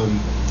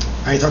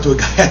 I talked to a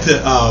guy at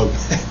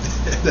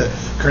the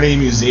Carnegie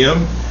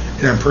Museum,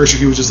 and I'm pretty sure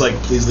he was just like,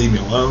 "Please leave me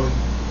alone."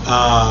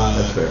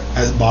 That's fair.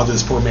 I bothered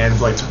this poor man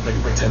for like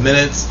 10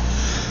 minutes.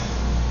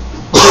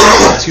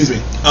 Excuse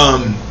me.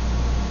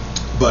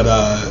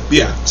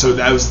 Yeah. So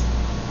that was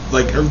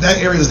like, that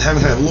area doesn't have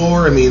any kind of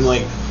lore. I mean,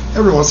 like,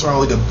 every once in a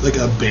while, like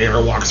a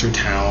bear walks through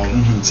town.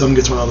 Mm-hmm. Someone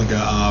gets one on like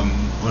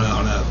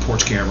on a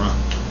porch camera,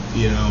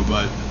 you know.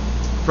 But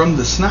From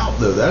the snout,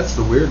 though, that's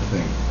the weird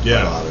thing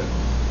Yeah. about it.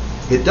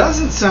 It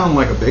doesn't sound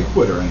like a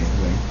Bigfoot or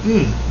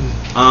anything.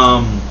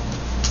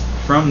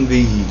 From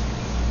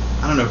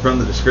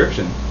the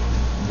description,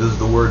 does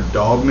the word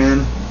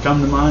dogman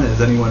come to mind?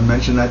 Has anyone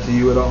mentioned that to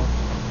you at all?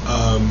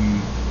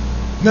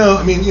 No,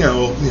 I mean, you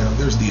know,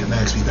 there's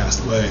DMX, he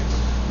passed away.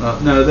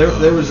 No,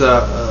 there was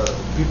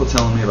people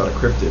telling me about a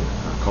cryptid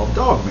called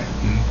Dogman.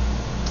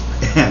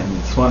 Mm-hmm. And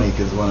it's funny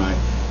because when I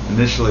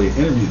initially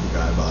interviewed the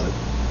guy about it,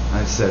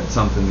 I said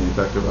something to the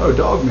effect of, "Oh,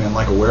 Dogman,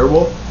 like a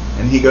werewolf?"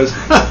 And he goes,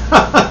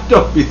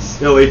 "Don't be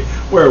silly.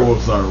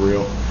 Werewolves aren't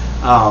real."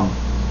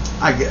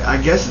 I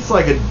guess it's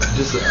like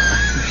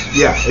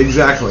yeah,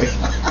 exactly.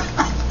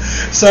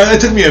 So that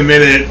took me a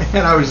minute.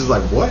 And I was just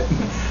like, "What?"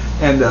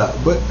 And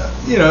but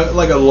you know,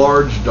 like a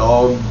large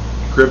dog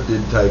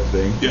cryptid type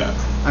thing. Yeah.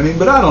 I mean,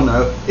 but I don't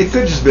know. It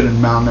could just been a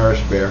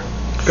malnourished bear.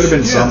 Could have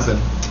been something.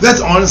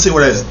 That's honestly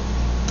what if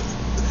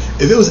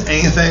it was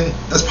anything,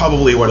 that's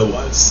probably what it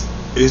was.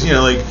 It was, you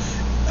know, like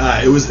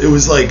it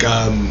was like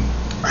I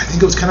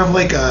think it was kind of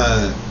like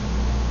it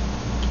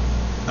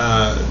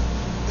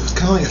was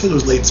kind of like, I think it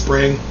was late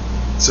spring,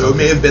 so it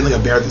may have been like a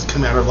bear that's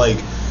come out of like,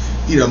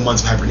 you know,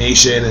 months of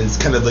hibernation, and it's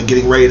kind of like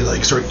getting ready to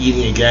like start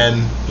eating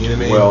again. You know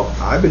what I mean? Well,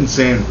 I've been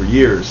saying for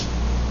years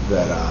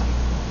that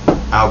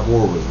Al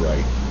Gore was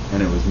right,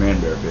 and it was Man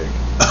Bear Pig.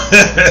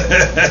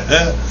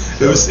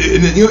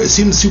 It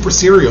seemed super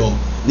serial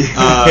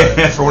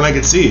for what I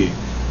could see.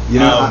 You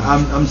know,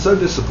 I'm so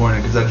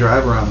disappointed because I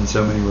drive around in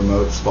so many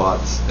remote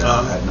spots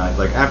at night.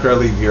 Like after I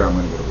leave here, I'm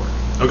going to go to work.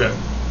 Okay.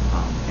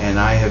 And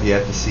I have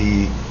yet to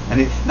see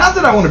any. Not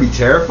that I want to be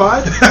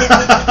terrified. You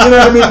know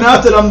what I mean?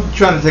 Not that I'm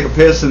trying to take a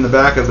piss in the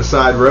back of the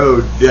side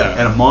road. Yeah.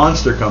 And a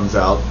monster comes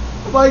out.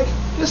 Like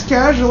just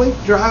casually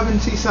drive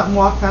and see something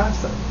walk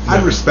past.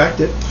 I'd respect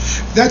it.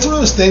 That's one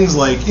of those things,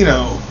 like, you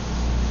know,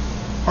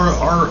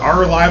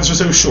 our lives are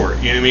so short.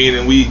 You know what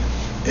I mean?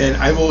 And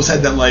I've always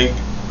said that, like,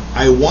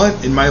 I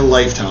want in my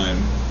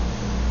lifetime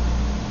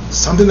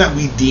something that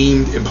we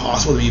deemed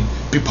impossible to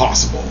be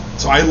possible.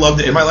 So I loved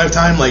it in my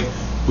lifetime. Like,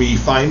 we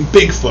find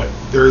Bigfoot.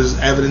 There's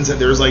evidence that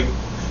there's like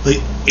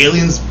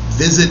aliens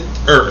visit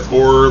Earth,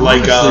 or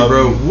like honestly,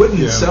 bro,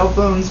 wouldn't cell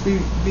phones be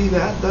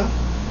that though?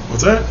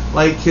 What's that?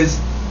 Like, cause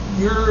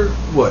you're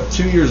what,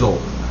 2 years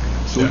older than I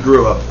am, so we Yeah.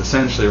 grew up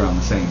essentially around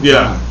the same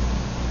Yeah. time.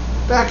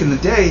 Back in the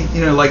day,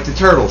 you know, like the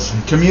Turtles,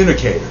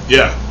 communicator.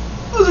 Yeah.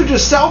 Those are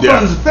just cell Yeah.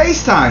 phones and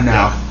FaceTime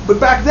now. Yeah. But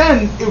back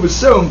then, it was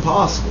so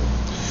impossible.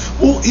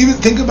 Well, even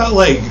think about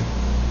like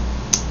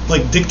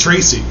Dick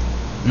Tracy,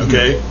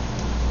 okay?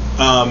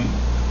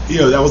 You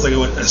know, that was like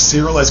a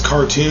serialized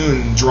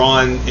cartoon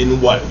drawn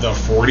in what, the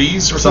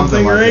 40s or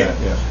something, like right? that,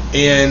 yeah.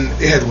 And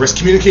it had wrist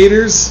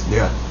communicators.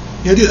 Yeah.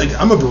 You know, dude, like,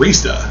 I'm a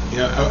barista. You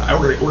know, I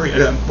work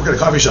at a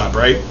coffee shop,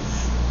 right?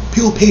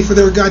 People pay for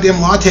their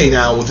goddamn latte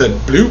now with a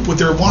bloop with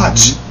their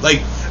watch.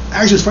 Like,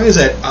 actually, what's funny is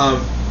that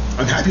I'm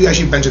happy you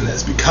actually mentioned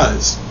this,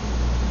 because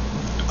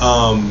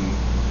I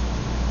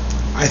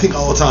think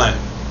all the time,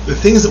 the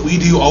things that we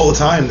do all the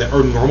time that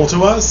are normal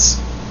to us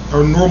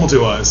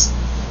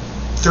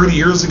 30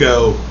 years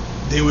ago,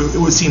 it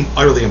would seem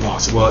utterly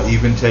impossible. Well,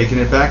 even taking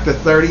it back to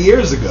 30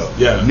 years ago.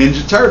 Yeah.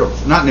 Ninja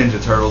Turtles. Not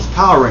Ninja Turtles.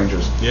 Power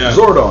Rangers. Yeah.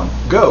 Zordon.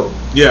 Go.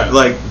 Yeah.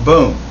 Like,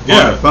 boom. Yeah.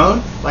 On your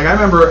phone. Like, I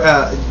remember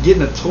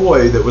getting a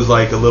toy that was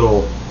like a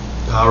little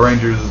Power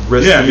Rangers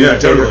wrist communicator.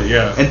 Totally,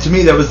 yeah. And to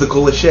me, that was the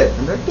coolest shit.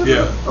 I'm like,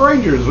 Yeah.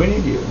 Rangers, we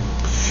need you.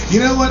 You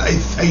know what?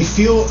 I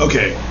feel,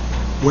 okay,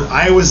 when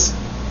I was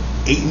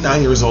 8 and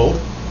 9 years old,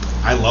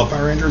 I love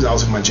Power Rangers. That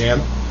was like my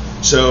jam.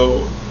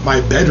 So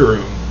my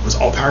bedroom was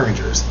all Power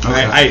Rangers. Okay.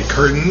 I had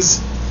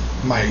curtains,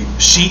 my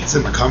sheets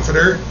and my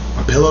comforter,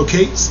 my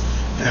pillowcase,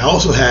 and I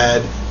also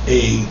had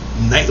a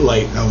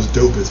nightlight that was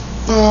dope as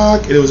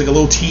fuck. And it was like a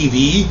little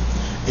TV,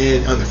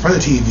 and on the front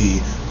of the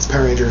TV, it's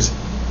Power Rangers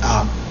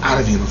out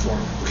of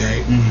uniform,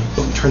 okay? Mm-hmm.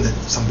 But we turned that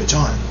some bitch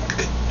on,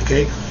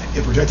 okay?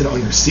 It projected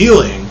on your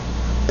ceiling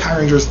Power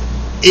Rangers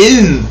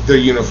in their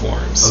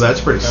uniforms. Oh,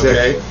 that's pretty sick.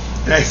 Okay?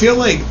 And I feel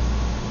like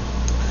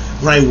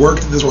when I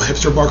worked at this little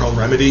hipster bar called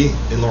Remedy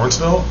in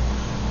Lawrenceville,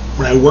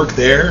 when I worked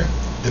there,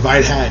 if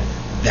I'd had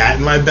that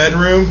in my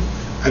bedroom,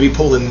 I'd be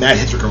pulling mad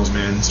hipster girls,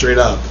 man, straight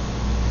up.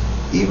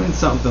 Even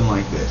something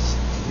like this.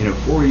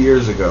 4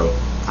 years ago,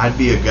 I'd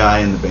be a guy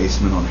in the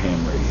basement on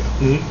ham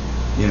radio.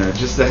 Mm-hmm.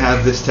 Just to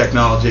have this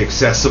technology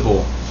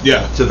accessible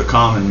Yeah. to the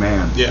common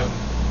man. Yeah.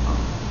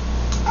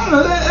 I don't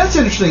know. That's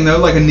interesting though.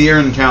 Like a near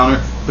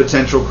encounter,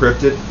 potential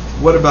cryptid.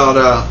 What about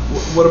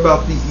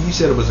the? You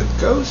said it was a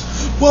ghost.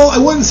 Well, I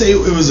wouldn't say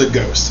it was a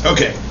ghost.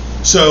 Okay,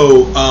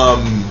 so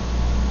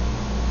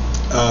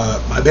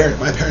my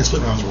parents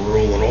split when I was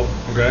real little.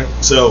 Okay,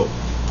 so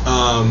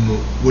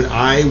when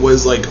I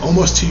was like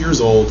almost 2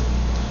 years old,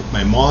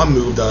 my mom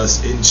moved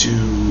us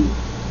into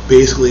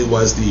basically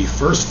was the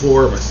first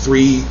floor of a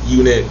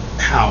 3-unit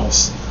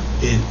house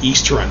in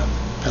East Tarentum,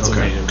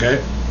 Pennsylvania.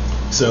 Okay,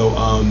 so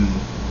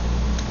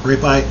right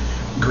by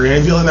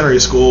Grandview Elementary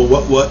School.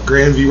 What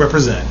Grandview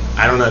represent?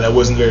 I don't know. That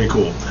wasn't very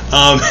cool.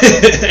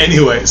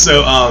 Anyway,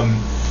 so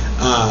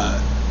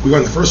we were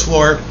on the first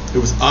floor. It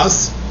was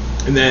us,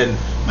 and then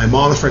my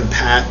mom's friend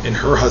Pat and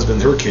her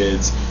husband, her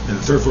kids, and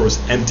the third floor was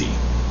empty.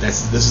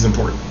 This is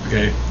important.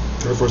 Okay,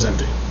 third floor is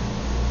empty.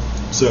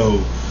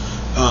 So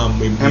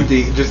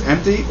Empty, just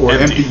empty, or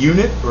empty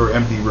unit, or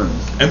empty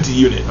rooms. Empty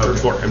unit, third Okay.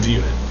 floor, empty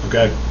unit.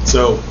 Okay,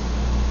 so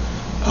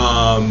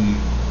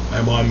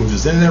my mom moves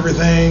us in and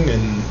everything,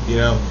 and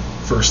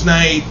first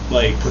night,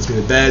 like, puts me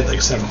to bed,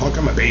 like 7 o'clock.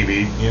 I'm a baby,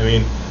 you know what I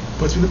mean?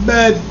 Puts me to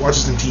bed,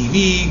 watches some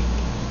TV,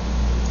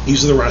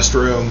 uses the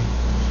restroom,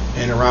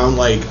 and around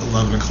like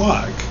 11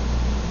 o'clock,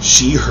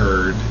 she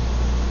heard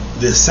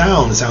this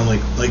sound. It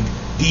sounded like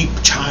deep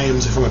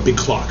chimes from a big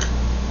clock,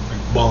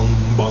 like bong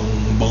bong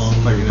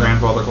bong. Like a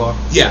grandfather clock.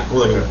 Yeah, or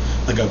like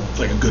Okay.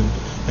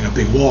 a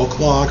big wall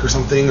clock or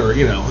something, or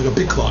like a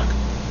big clock,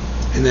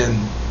 and then.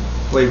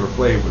 Flavor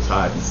Flav was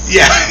hiding.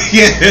 Yeah.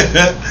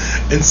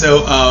 And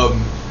so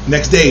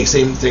next day,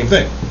 same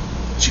thing.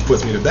 She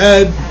puts me to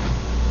bed,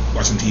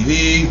 watch some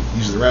TV,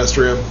 uses the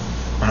restroom.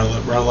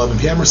 Around 11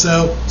 p.m. or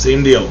so,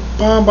 same deal.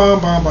 Bum, bum,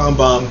 bum, bum,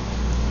 bum.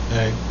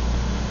 Okay.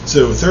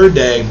 So third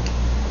day,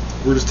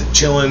 we're just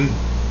chilling,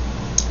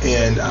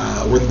 and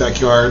we're in the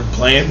backyard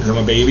playing, because I'm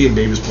a baby and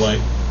babies play.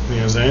 You know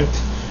what I'm saying?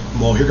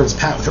 Well, here comes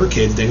Pat with her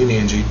kids, Danny and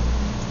Angie.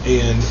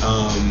 And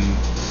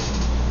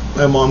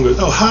my mom goes,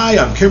 "Oh, hi,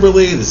 I'm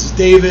Kimberly. This is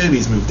David.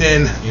 He's moved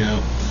in,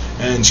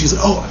 And she's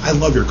like, "Oh, I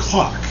love your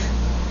clock."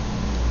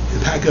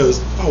 And Pat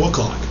goes, "Oh, what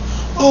clock?"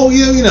 "Oh,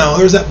 yeah,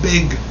 there's that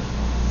big,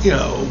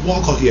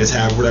 wall clock you guys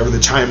have, whatever,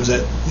 that chimes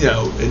at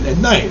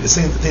night. This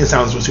thing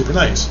sounds super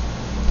nice."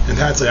 And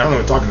Pat's like, "I don't know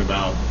what you're talking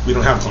about. We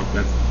don't have a clock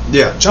that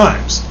Yeah.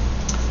 chimes."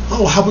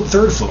 "Oh, how about the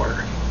third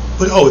floor?"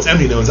 Like, "Oh, it's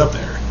empty. No one's up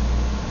there."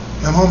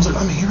 My mom's like,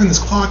 "I'm hearing this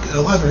clock at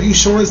 11. Are you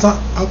sure it's not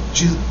up?"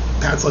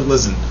 Pat's like,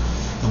 "Listen,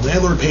 the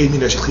landlord paid me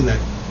to actually clean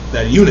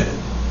that unit,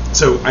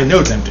 so I know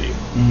it's empty."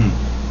 Mm-hmm.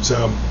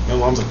 So my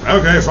mom's like,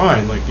 "Okay,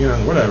 fine, like,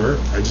 whatever.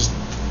 I just,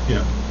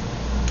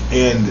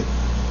 And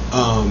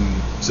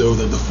so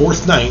the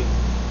fourth night,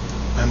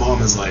 my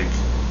mom is like,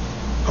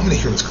 "I'm gonna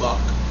hear this clock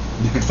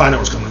and find out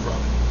where it's coming from."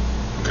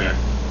 Okay.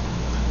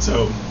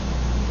 So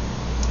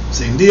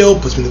same deal.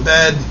 Puts me to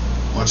bed,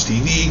 watch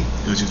TV,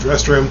 goes to the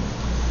restroom,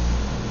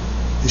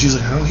 and she's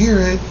like, "I don't hear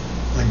it.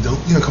 Like,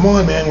 don't come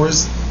on, man.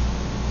 Where's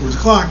the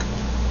clock?"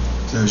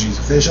 So she's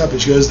finished up,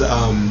 and she goes to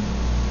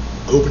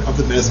open up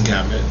the medicine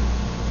cabinet.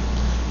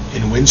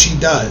 And when she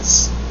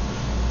does,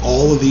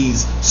 all of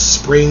these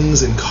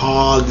springs and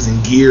cogs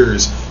and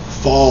gears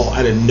fall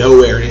out of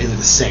nowhere into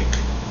the sink.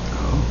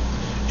 Oh.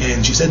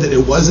 And she said that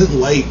it wasn't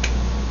like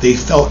they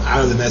fell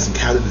out of the medicine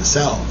cabinet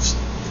themselves.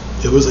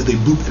 It was like they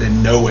booped out of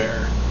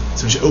nowhere.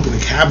 So when she opened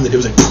the cabinet, it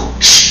was like,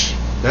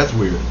 That's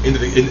weird. and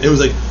it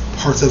was like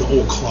parts of an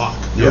old clock.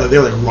 They Yeah.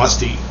 were like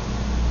rusty,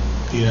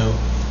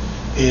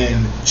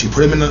 And she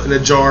put them in a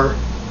jar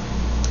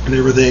and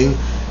everything,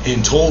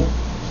 and told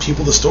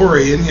people the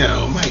story. And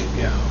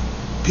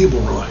people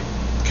were like,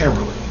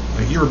 "Kimberly,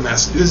 like, you're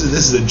messing. This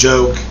is a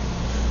joke."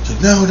 She's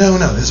like, "No,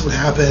 this is what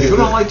happened." People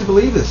don't like to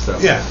believe this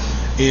stuff. Yeah,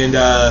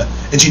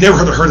 and she never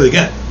heard it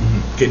again.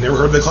 Mm-hmm. Okay, never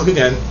heard the clock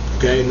again.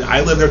 Okay, and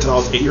I lived there till I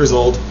was 8 years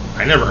old.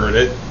 I never heard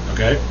it.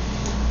 Okay,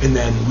 And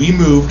then we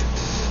moved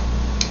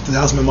to the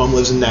house my mom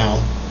lives in now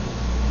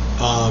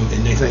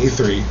in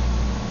 1993.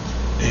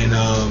 And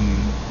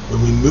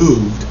when we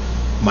moved,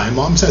 my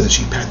mom said that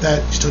she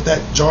took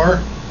that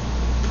jar,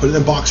 put it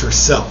in a box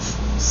herself,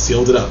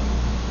 sealed it up.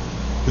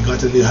 We got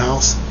to the new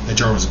house, that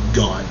jar was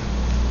gone.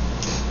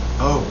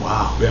 Oh,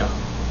 wow. Yeah.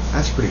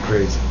 That's pretty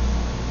crazy.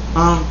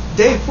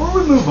 Dave, before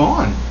we move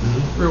on,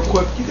 real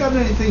quick, you got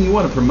anything you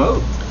want to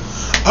promote?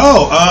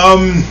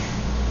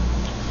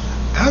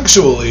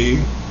 Actually,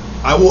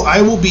 I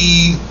will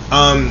be,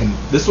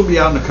 This will be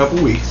out in a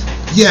couple weeks.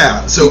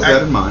 yeah, so, Keep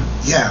that in mind.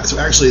 yeah, so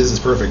actually this is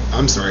perfect.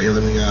 I'm sorry, here,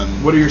 let me,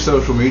 What are your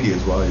social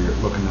medias while you're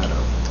looking that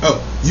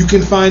up? you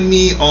can find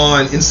me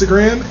on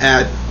Instagram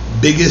at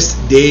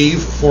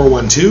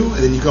biggestdave412,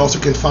 and then you also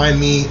can find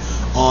me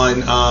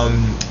on,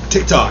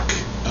 TikTok,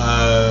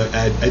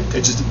 at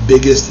just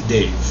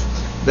biggestdave.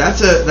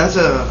 That's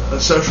a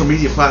social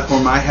media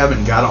platform I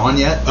haven't got on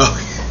yet.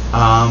 Oh,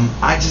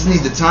 I just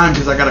need the time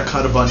because I got to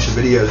cut a bunch of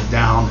videos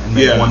down and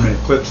make Yeah. 1-minute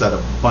clips out of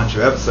a bunch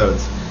of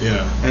episodes.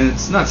 yeah. And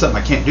it's not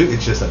something I can't do.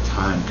 It's just a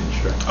time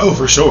constraint. Oh,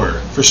 for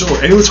sure.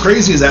 And what's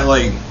crazy is that,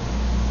 like,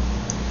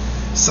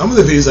 some of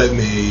the videos I've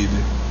made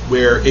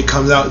where it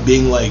comes out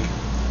being, like,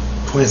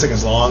 20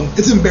 seconds long,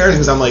 it's embarrassing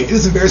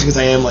because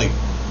I am, like,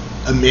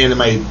 a man in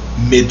my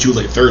mid to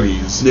late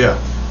 30s. Yeah.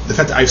 The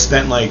fact that I've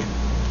spent, like,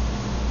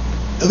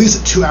 at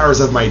least 2 hours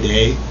of my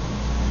day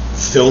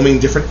filming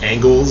different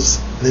angles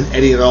and then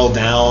editing it all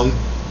down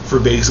for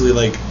basically,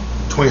 like,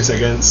 20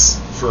 seconds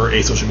for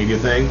a social media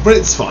thing. But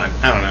it's fun.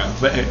 I don't know.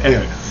 But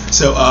anyway.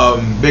 So,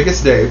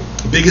 Biggest Dave.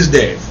 Biggest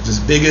Dave,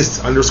 just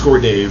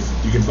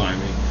biggest_Dave. You can find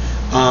me.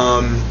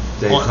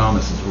 Dave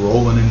Thomas is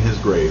rolling in his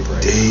grave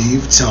right now.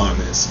 Dave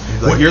Thomas.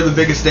 He's like, you're the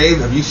biggest Dave.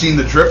 Have you seen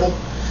the triple?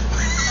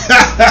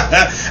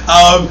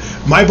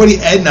 My buddy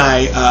Ed and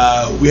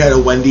I, we had a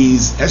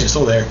Wendy's. Actually,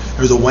 still there.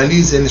 There was a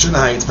Wendy's in Sterling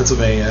Heights,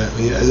 Pennsylvania,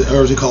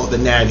 or as we call it, the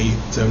Natty.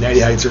 So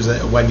Natty Heights, there's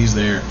a Wendy's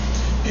there.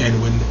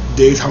 And when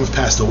Dave Thomas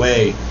passed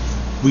away,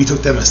 we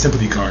took them a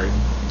sympathy card.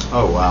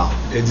 Oh, wow.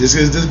 It just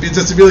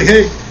to be like,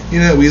 hey,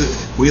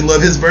 we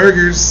love his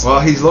burgers. Well,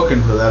 he's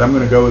looking for that. I'm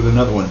going to go with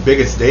another one.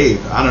 Biggest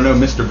Dave. I don't know.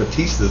 Mr.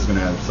 Batista's going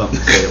to have something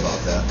to say about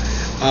that.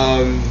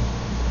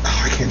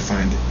 I can't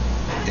find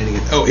any.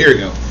 Oh, here we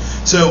go.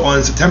 So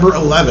on September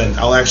 11th,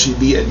 I'll actually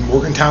be at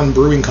Morgantown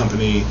Brewing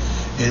Company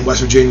in West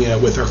Virginia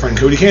with our friend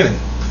Cody Cannon.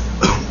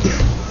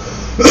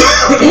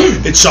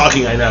 It's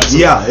shocking, I know. So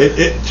Yeah,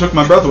 it took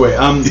my breath away.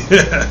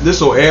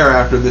 This will air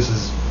after this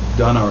is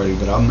done already,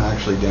 but I'm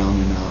actually down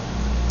in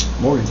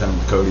Morgantown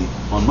with Cody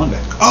on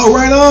Monday. Oh,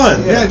 right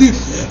on. Yeah. Yeah, dude.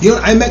 You know,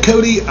 I met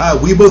Cody.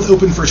 We both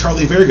opened for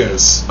Charlie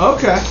Vergos.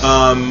 Okay.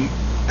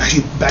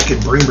 Actually, back at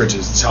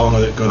Brainbridges. That's how long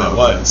ago that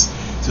was.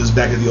 So it was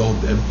back at the old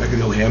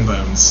Ham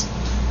Bones.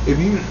 If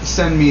you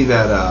send me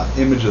that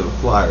image of the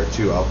flyer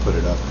too, I'll put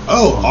it up.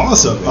 Oh, on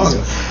awesome. the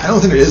video. I don't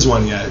think there is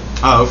one yet.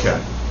 Oh, okay.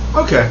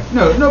 Okay.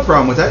 No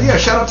problem with that. Yeah,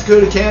 shout out to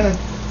Cody Cannon.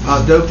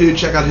 Dope dude.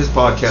 Check out his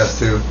podcast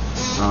too.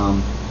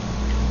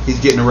 He's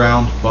getting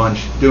around a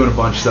bunch, doing a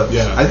bunch of stuff.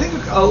 Yeah. I think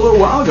a little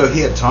while ago he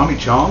had Tommy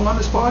Chong on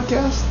his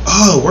podcast.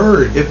 Oh,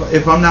 word.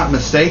 If I'm not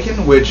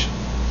mistaken, which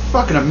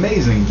fucking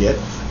amazing get.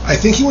 I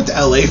think he went to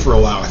LA for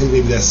a while. I think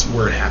maybe that's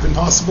where it happened,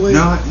 possibly.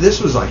 No, this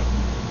was like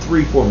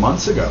 3-4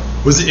 months ago.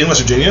 Was it in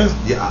West Virginia?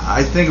 Yeah,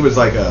 I think it was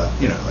like a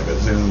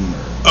Zoom or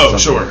Oh,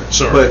 something.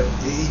 sure. But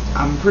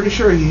I'm pretty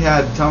sure he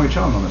had Tommy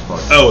Chong on his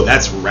podcast. Oh,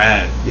 that's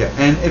rad. Yeah,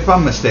 and if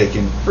I'm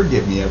mistaken,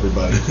 forgive me,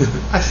 everybody.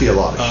 I see a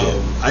lot of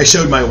shit. I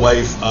showed my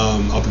wife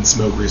Up in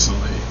Smoke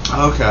recently,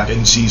 Okay.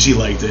 and she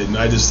liked it, and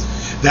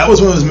that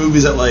was one of those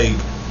movies that, like,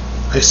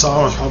 I saw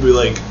when I was probably,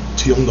 like,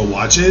 too young to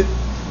watch it,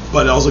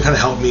 but it also kind of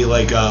helped me,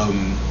 like,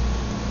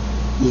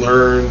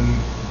 learn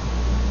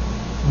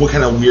what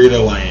kind of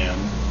weirdo I am.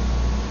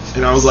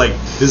 And I was like,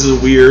 this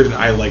is weird, and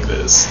I like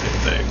this type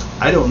of thing.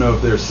 I don't know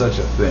if there's such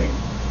a thing,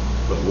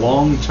 but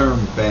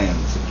long-term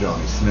fans of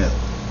Johnny Smith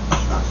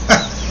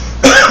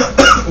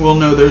will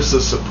know there's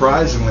a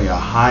surprisingly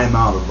high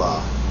amount of,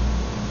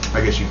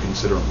 I guess you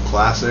consider them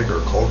classic or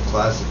cult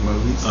classic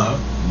movies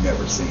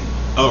never seen.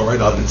 Oh, right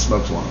Up on. in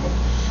Smoke's one of them.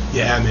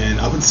 Yeah, man,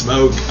 Up in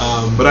Smoke.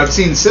 But I've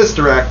seen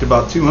Sister Act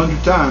about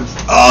 200 times.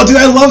 Oh, dude,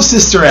 I love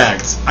Sister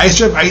Act.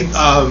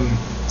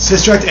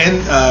 Sister Act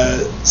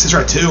and Sister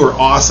Act 2 are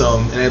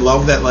awesome, and I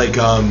love that, like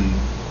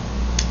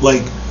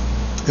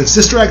in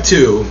Sister Act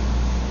 2,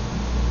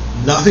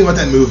 nothing about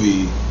that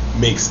movie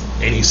makes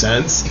any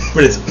sense,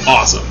 but it's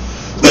awesome.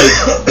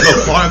 Like,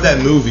 the plot of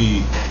that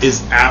movie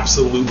is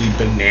absolutely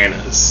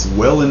bananas.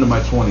 Well into my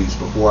 20s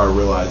before I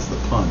realized the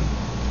pun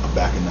of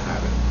Back in the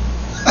Habit.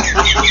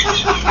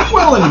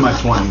 Well into my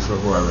 20s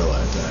before I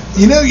realized that.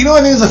 You know,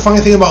 I think is a funny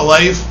thing about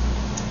life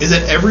is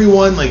that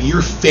everyone, like,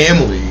 your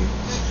family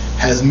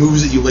has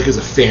movies that you like as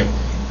a family.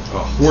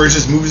 Oh. Or it's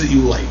just movies that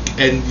you like,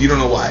 and you don't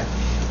know why.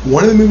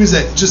 One of the movies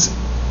that just,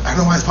 I don't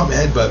know why it's popped in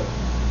my head, but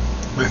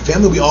my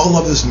family, we all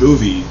love this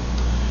movie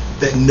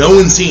that no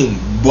one's seen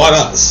but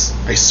us.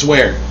 I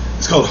swear.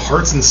 It's called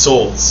Hearts and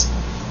Souls.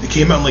 It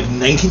came out in like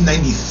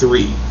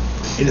 1993,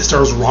 and it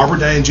stars Robert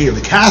Downey Jr.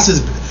 The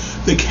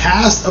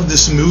cast of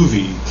this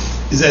movie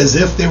is as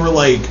if they were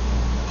like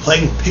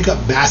playing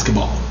pickup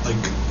basketball. Like,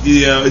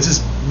 you know, it's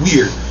just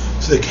weird.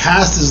 So the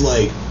cast is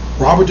like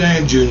Robert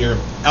Downey Jr.,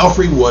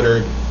 Alfre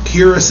Woodard,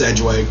 Keira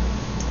Sedgwick,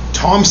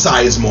 Tom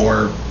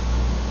Sizemore,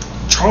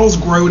 Charles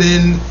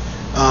Grodin.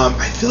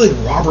 I feel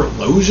like Robert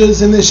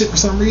Loggia's in this shit for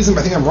some reason,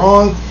 but I think I'm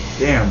wrong.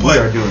 Damn, But- we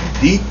are doing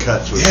deep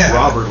cuts with Yeah.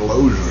 Robert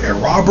Loggia. Yeah,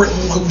 Robert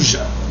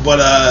Loggia. But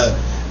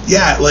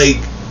yeah, like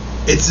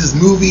it's this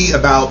movie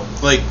about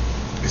like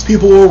these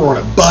people were on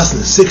a bus in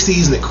the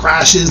 60s and it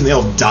crashes and they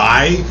all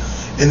die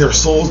and their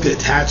souls get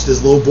attached to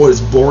this little boy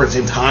that's born at the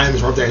same time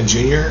as Robert Downey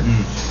Jr.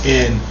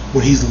 And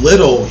when he's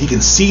little, he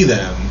can see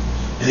them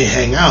and they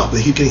hang out, but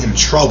they keep getting him in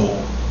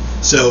trouble.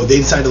 So they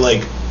decide to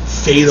like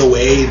fade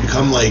away and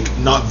become like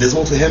not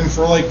visible to him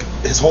for like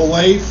his whole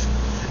life.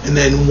 And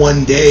then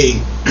one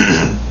day,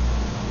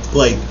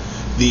 like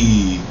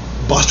the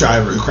bus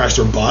driver who crashed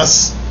their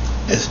bus,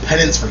 as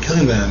penance for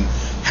killing them,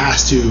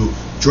 has to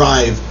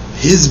drive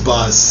his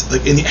bus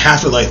like in the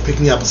afterlife,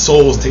 picking up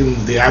souls and taking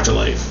them to the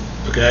afterlife.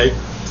 Okay,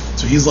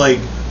 so he's like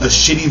a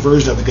shitty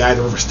version of the guy at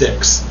the River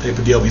Styx type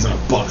of deal. But he's on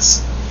a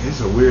bus.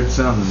 It's a weird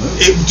sounding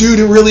movie. Dude,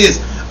 it really is.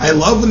 I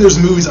love when there's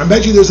movies. I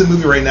bet you there's a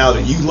movie right now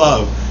that you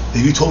love.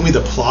 If you told me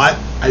the plot,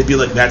 I'd be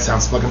like, that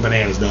sounds fucking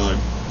bananas, dog.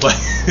 Like,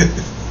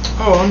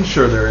 Oh, I'm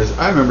sure there is.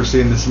 I remember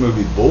seeing this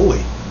movie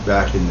Bully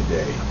back in the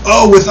day.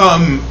 oh, with I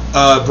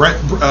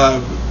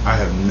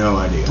have no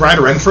idea. Brad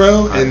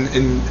Renfro, and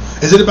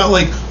is it about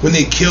like when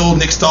they killed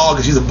Nick Stahl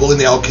because he's a bully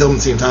and they all killed him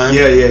at the same time?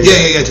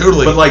 Yeah,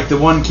 totally. But like the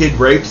one kid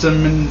rapes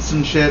him and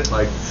some shit.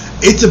 Like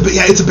it's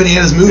a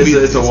bananas movie.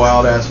 it's a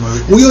wild ass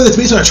movie. Well, you know, it's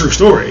based on a true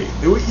story.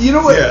 You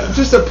know what? Yeah.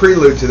 Just a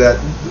prelude to that.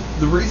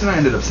 The reason I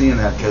ended up seeing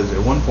that because at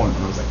one point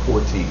when I was like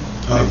 14,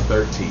 maybe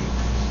 13,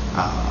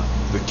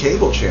 the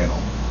cable channel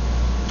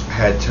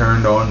had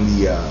turned on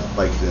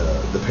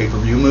the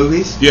pay-per-view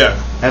movies. Yeah.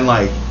 And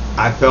like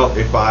I felt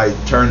if I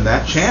turned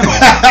that channel,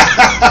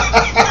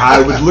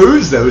 I would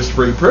lose those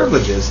free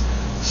privileges.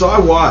 So I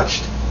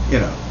watched,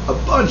 a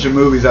bunch of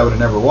movies I would have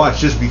never watched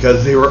just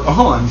because they were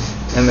on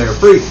and they were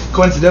free.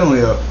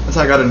 Coincidentally, though, that's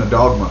how I got into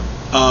Dogma.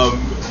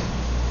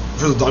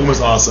 First of all,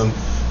 Dogma's awesome.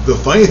 The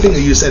funny thing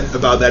that you said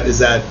about that is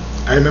that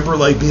I remember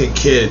like being a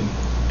kid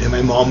and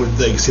my mom would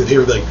like see the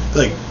paper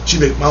like she'd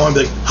be my mom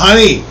would be like,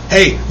 honey,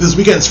 hey, this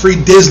weekend's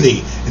free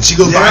Disney, and she'd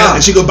go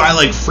buy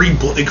like free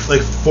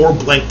like 4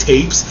 blank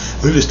tapes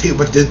and we just tape a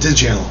bunch of Disney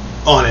Channel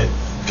on it,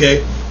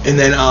 okay, and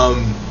then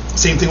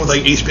same thing with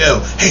like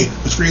HBO. Hey,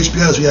 it's free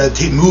HBO, so we gotta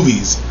tape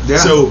movies. Yeah.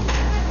 So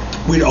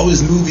we had all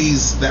these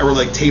movies that were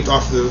like taped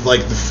off the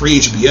free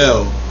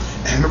HBO,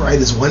 and I remember I had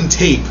this one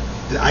tape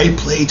that I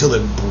played till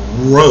it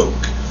broke,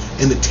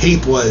 and the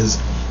tape was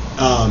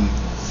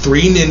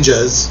 3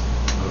 Ninjas,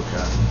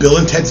 Bill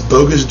and Ted's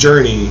Bogus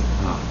Journey,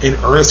 and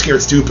Ernest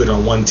Scared Stupid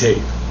on one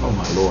tape. Oh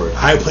my lord.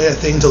 I played that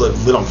thing till it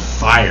lit on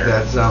fire.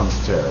 That sounds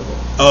terrible.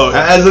 Oh,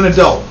 As an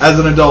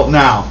adult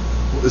now,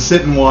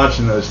 sitting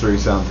watching those 3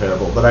 sound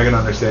terrible, but I can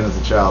understand as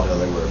a child how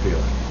they were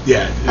appealing.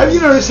 yeah. Have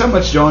you noticed how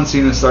much John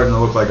Cena is starting to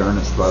look like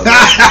Ernest, by the way?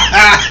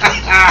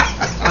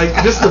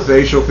 Like, just the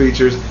facial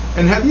features.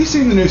 And have you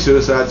seen the new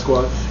Suicide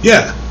Squad?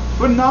 Yeah.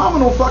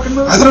 Phenomenal fucking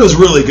movie. I thought it was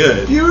really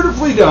good.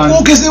 Beautifully done.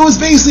 Well, because it was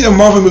basically a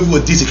Marvel movie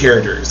with decent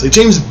characters. Like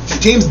James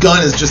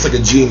Gunn is just like a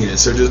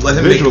genius. So just let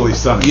him Visually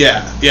stunning.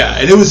 Yeah,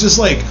 and it was just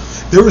like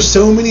there were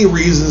so many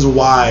reasons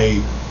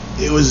why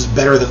it was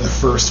better than the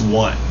first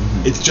one.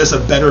 Mm-hmm. It's just a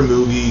better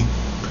movie.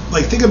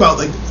 Like think about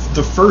like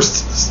the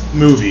first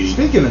movie.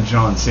 Speaking of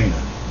John Cena,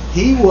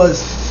 he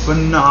was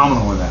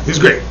phenomenal in that. He was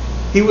great.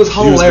 He was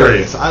was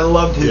hilarious. great. I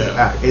loved his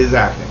Yeah. his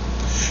acting.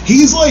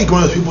 He's like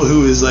one of those people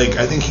who is like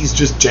I think he's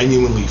just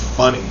genuinely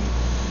funny,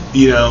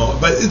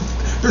 But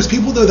there's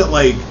people though that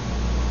like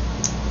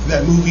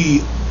that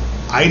movie.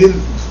 I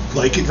didn't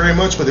like it very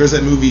much, but there's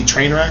that movie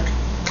Trainwreck.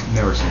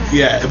 Never seen it.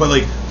 Yeah, but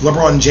like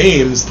LeBron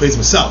James plays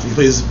himself. He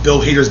plays Bill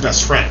Hader's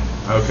best friend.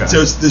 Okay.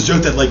 So it's this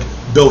joke that like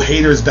Bill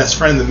Hader's best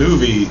friend in the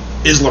movie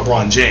is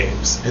LeBron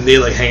James, and they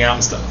like hang out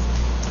and stuff.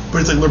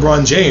 But it's like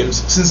LeBron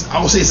James, since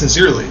I will say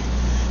sincerely,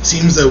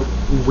 seems to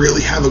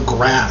really have a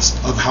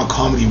grasp of how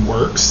comedy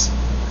works.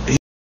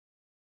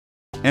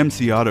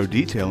 MC Auto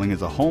Detailing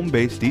is a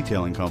home-based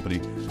detailing company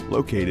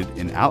located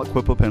in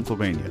Aliquippa,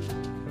 Pennsylvania.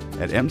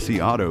 At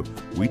MC Auto,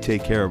 we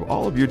take care of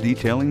all of your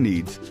detailing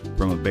needs,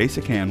 from a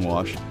basic hand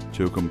wash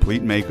to a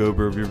complete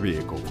makeover of your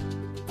vehicle.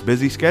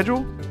 Busy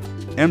schedule?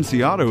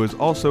 MC Auto is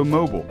also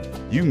mobile.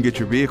 You can get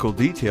your vehicle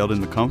detailed in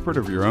the comfort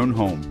of your own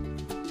home.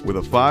 With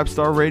a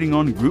 5-star rating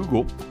on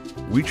Google,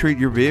 we treat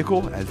your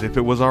vehicle as if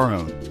it was our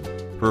own.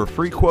 For a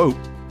free quote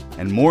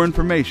and more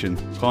information,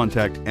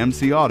 contact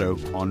MC Auto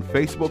on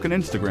Facebook and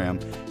Instagram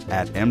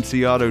at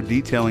MC Auto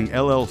Detailing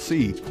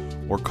LLC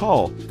or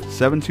call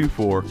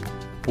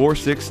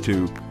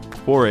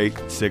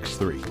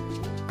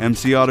 724-462-4863.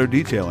 MC Auto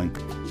Detailing.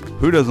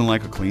 Who doesn't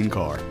like a clean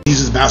car? He's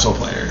just a basketball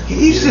player.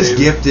 He's just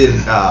gifted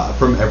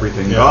from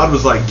everything. Yeah. God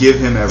was like, give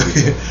him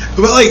everything.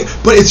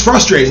 but it's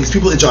frustrating because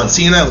people like John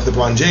Cena, like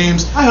LeBron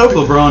James. I hope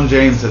LeBron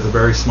James has a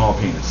very small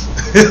penis.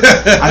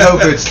 I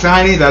hope it's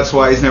tiny. That's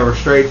why he's never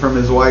strayed from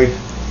his wife.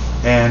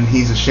 and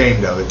he's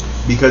ashamed of it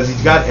because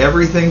he's got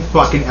everything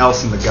fucking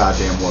else in the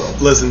goddamn world.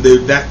 Listen,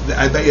 dude, that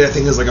I bet you that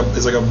thing is like a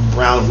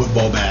brown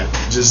football bat,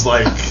 just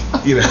like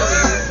you know.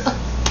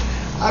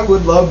 I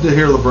would love to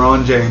hear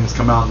LeBron James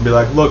come out and be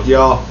like, "Look,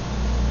 y'all,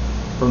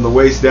 from the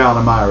waist down,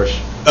 I'm Irish."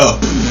 Oh,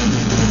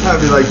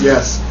 I'd be like,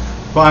 "Yes,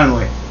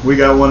 finally, we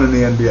got one in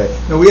the NBA."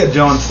 No, we had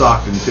John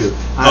Stockton too.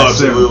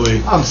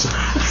 Absolutely. I'm sorry,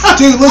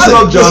 dude. Listen, I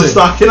love John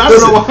Stockton. I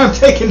don't know why I'm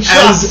taking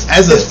shots.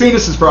 His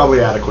penis is probably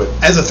adequate.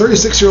 As a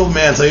 36-year-old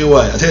man, I'll tell you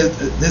what.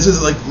 This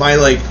is like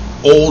my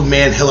old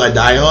man hill I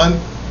die on.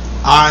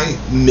 I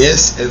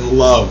miss and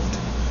loved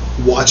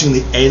watching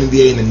the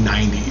NBA in the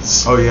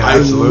 90s. Oh yeah,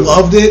 absolutely. I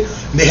loved it.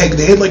 And they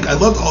had like I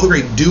loved all the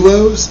great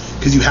duos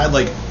because you had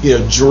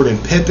Jordan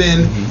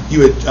Pippen,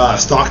 you had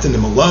Stockton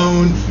and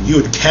Malone, you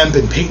had Kemp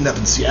and Peyton up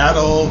in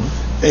Seattle,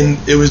 and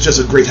it was just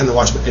a great time to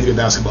watch NBA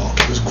basketball.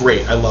 It was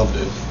great. I loved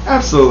it.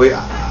 Absolutely.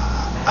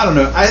 I don't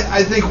know.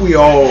 I think we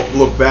all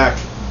look back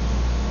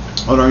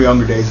on our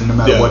younger days, and no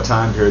matter what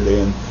time period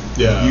they're in,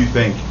 you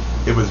think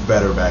it was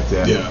better back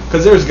then. Yeah.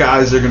 Because there's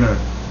guys that are gonna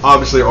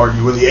obviously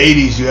argue, well, the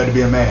 80s you had to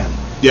be a man.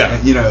 Yeah.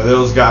 And,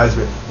 those guys.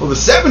 Well, the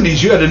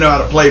 70s you had to know how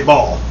to play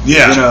ball.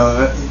 Yeah.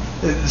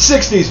 The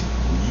 60s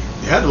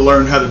you had to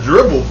learn how to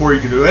dribble before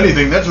you could do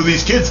anything. That's what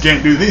these kids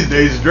can't do these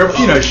days, is dribble.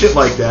 Shit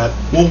like that.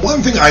 Well,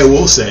 one thing I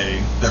will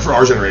say that for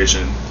our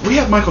generation, we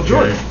have Michael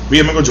Jordan. We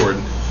have Michael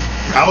Jordan.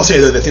 I will say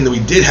that the thing that we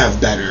did have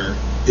better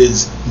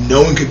is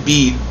no one could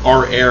beat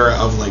our era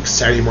of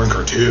Saturday morning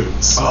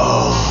cartoons.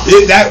 Oh.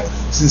 That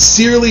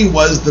sincerely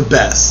was the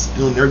best.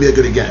 It'll never be that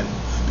good again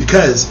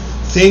because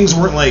things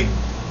weren't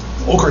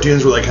old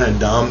cartoons were kind of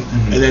dumb,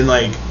 and then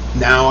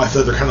now I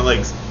feel like they're kind of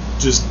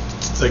just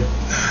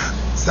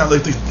it's not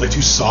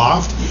too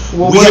soft.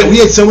 Well, we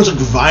had so much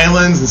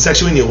violence and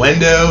sexual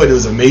innuendo, and it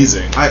was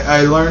amazing.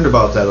 I learned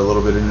about that a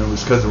little bit, and it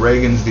was because of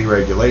Reagan's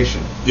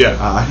deregulation. Yeah.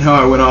 I know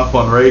I went off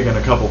on Reagan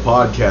a couple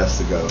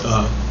podcasts ago,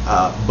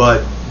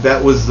 but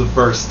that was the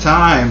first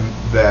time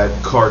that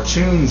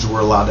cartoons were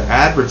allowed to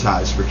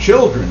advertise for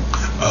children.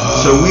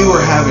 So we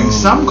were having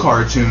some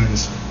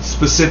cartoons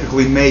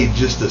specifically made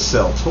just to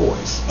sell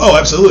toys. Oh,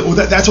 absolutely.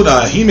 Well, that's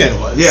what He-Man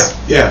was.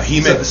 Yeah.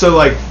 He-Man. So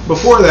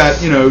before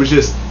that, it was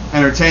just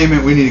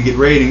entertainment. We need to get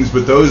ratings,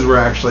 but those were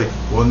actually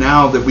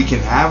now that we can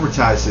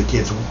advertise to the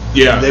kids.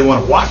 Yeah. They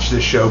want to watch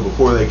this show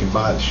before they can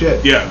buy the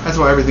shit. Yeah. That's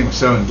why everything was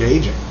so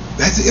engaging.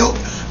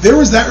 There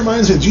was that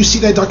reminds me. Did you see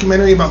that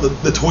documentary about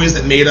the toys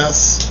that made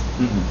us?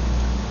 Mm-hmm.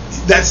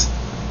 That's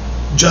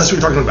just what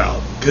you're talking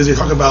about because you're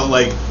talking about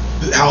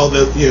how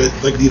the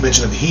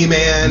invention of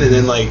He-Man and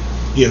then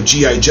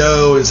G.I.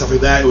 Joe and stuff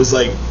like that. It was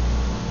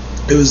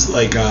those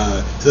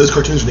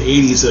cartoons from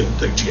the 80s,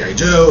 like G.I.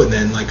 Joe, and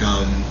then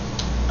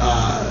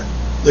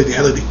they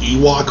had the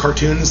Ewok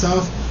cartoon and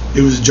stuff.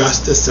 It was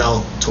just to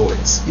sell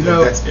toys.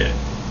 That's it.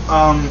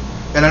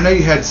 And I know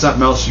you had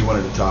something else you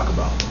wanted to talk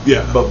about.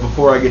 Yeah. But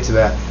before I get to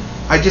that,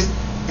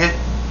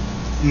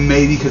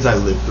 maybe because I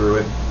lived through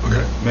it.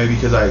 Okay. Maybe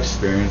because I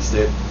experienced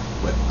it.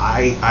 But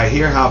I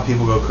hear how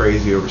people go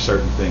crazy over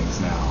certain things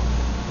now.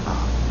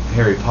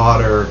 Harry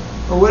Potter,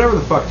 or whatever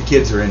the fuck the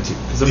kids are into.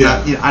 Because I'm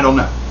not, I don't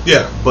know.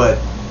 Yeah. But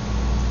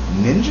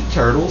Ninja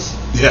Turtles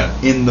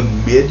in the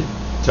mid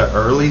to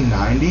early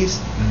 90s,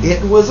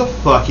 it was a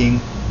fucking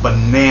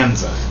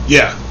bonanza.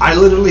 Yeah. I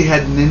literally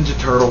had Ninja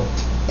Turtle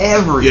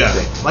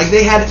everything. Yeah.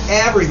 They had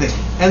everything.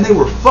 And they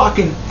were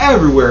fucking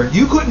everywhere.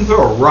 You couldn't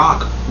throw a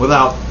rock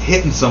without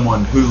hitting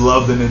someone who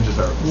loved the Ninja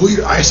Turtles.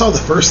 Well, I saw the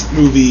first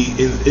movie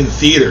in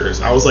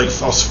theaters. I was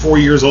 4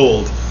 years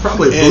old.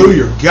 Probably blew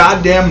your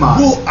goddamn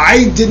mind. Well,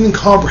 I didn't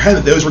comprehend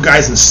that those were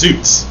guys in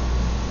suits.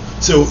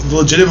 So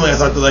legitimately, I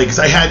thought that because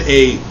I had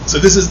so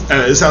this is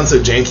this sounds so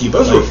janky,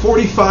 but those were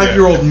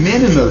 45-year-old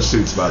men in those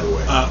suits, by the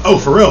way. Oh,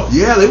 for real?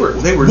 Yeah, they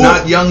were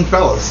not young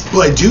fellas.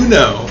 Well, I do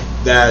know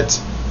that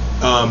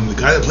the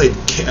guy that played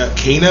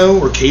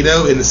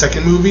Kato in the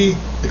second movie,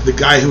 the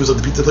guy who was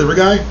the pizza flavor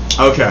guy.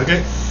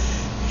 Okay.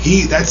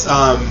 That's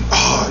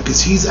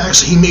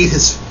because he made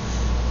his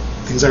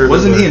things. I remember.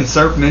 Wasn't he in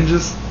Surf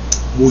Ninjas?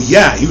 Well,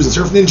 yeah, he was in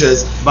Surf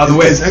Ninjas. By the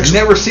way, I've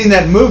never seen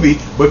that movie,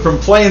 but from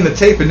playing the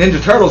tape of Ninja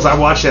Turtles, I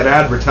watched that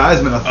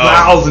advertisement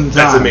 1,000 times.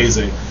 That's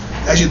amazing.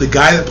 Actually, the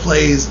guy that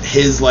plays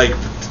his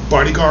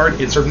bodyguard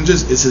in Surf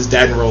Ninjas is his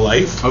dad in real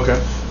life. Okay.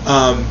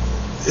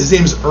 His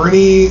name's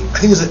Ernie. I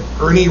think it's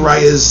Ernie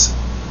Reyes.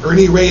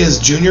 Ernie Reyes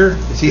Jr.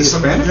 Is he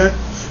Hispanic? Like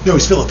no,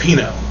 he's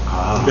Filipino.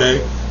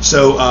 Okay.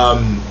 So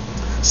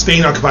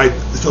Spain occupied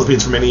the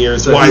Philippines for many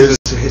years. So he's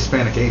a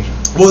Hispanic Asian.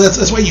 Well,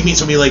 that's why you meet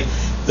so many like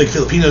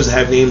Filipinos that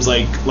have names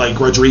like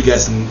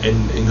Rodriguez and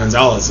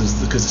Gonzalez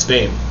because of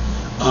Spain.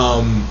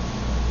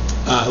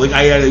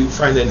 I had a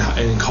friend in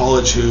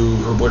college who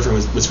her boyfriend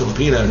was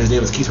Filipino and his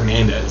name was Keith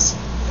Hernandez.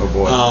 Oh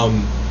boy.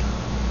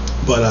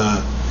 But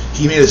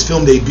he made his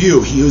film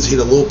debut. He had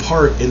a little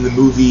part in the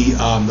movie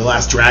The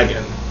Last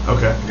Dragon.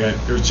 Okay. Did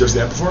you ever see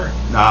that before?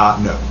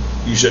 No.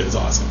 You should. It's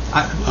awesome.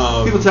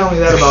 People tell me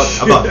that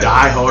about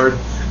Die Hard.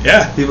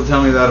 Yeah. People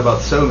tell me that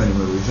about so many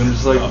movies. I'm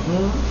just like,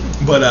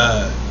 but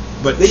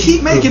they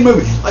keep making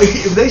movies.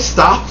 If they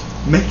stopped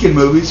making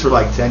movies for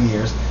 10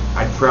 years,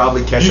 I'd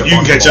probably catch You up.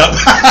 can catch up.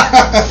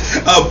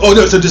 Oh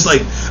no! So just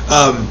like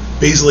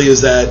basically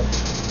is that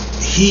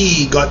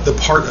he got the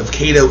part of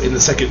Kato in the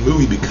second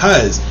movie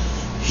because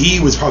he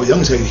was probably the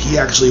youngest. He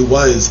actually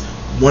was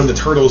one of the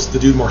turtles to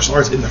do martial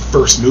arts in the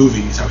first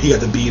movie. So he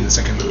got to be in the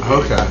second movie.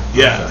 Okay.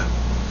 Yeah.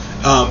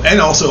 And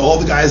also all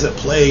the guys that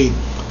play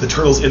the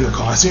turtles in their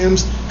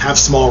costumes have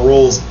small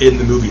roles in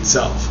the movie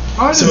itself.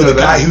 Oh, I didn't so know the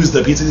that. guy who's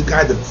the pizza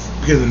guy at the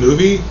beginning of the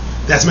movie,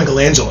 that's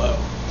Michelangelo.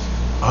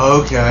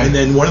 Okay. And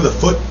then one of the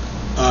Foot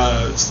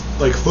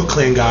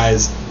Clan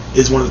guys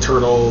is one of the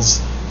turtles,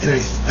 and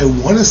I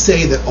want to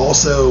say that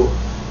also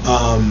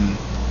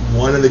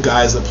one of the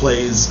guys that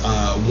plays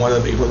one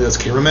of April O'Neil's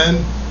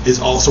cameramen is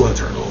also one of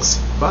the turtles.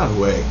 By the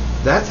way,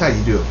 that's how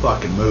you do a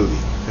fucking movie.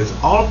 Because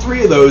all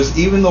three of those,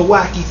 even the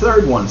wacky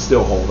third one,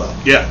 still hold up.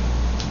 Yeah,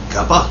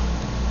 Kappa.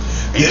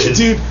 yeah,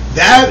 dude,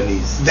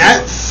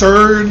 that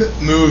third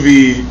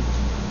movie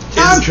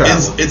Time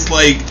travel. it's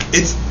like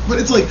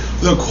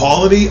the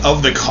quality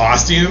of the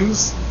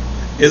costumes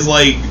is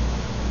like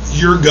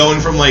you're going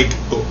from like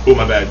oh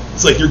my bad.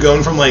 It's like you're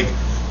going from like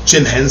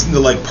Jim Henson to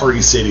like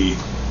Party City.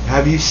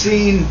 Have you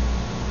seen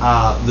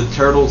the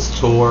Turtles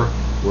tour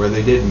where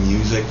they did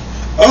music?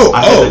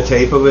 I had a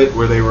tape of it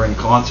where they were in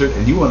concert,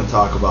 and you want to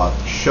talk about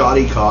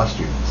shoddy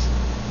costumes.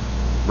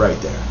 Right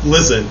there.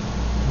 Listen,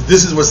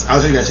 this is what I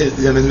was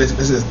thinking. I mentioned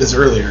this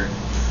earlier.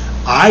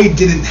 I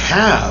didn't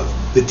have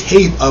the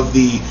tape of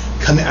the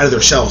Coming Out of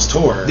Their Shells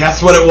tour.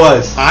 That's what it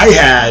was. I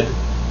had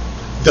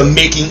the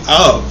making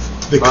of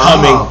the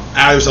Coming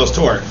Out of Their Shells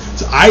tour.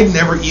 So I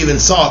never even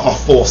saw a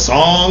full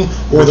song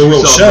or But the you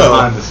real saw show.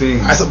 behind the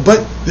scenes. I saw,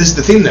 but this is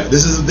the thing though.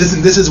 This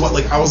is what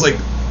like I was like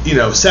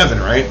 7,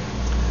 right?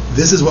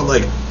 This is what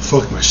like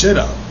fucked my shit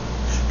up,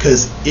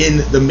 because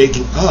in the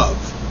making of,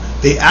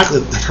 they act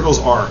like the turtles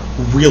are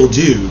real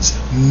dudes,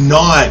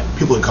 not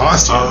people in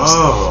costumes.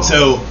 Oh.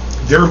 So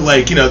they're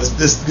like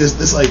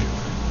this like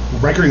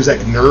record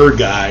exec nerd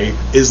guy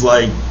is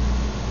like,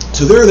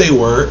 so there they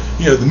were,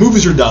 the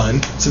movies are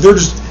done, so they're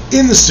just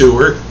in the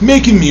sewer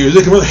making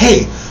music, and we're like,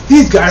 hey,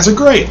 these guys are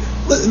great.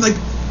 Like,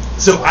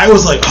 so I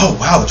was like, oh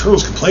wow, the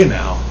turtles can play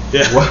now.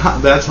 Yeah. Wow,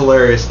 that's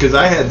hilarious, because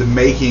I had the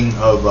making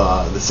of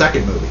the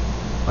second movie.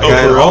 Like, Oh,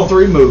 I had for all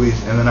real? 3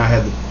 movies, and then I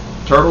had the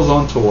Turtles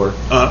on tour,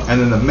 and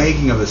then the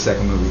making of the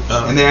second movie.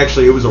 And they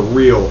actually, it was a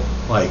real,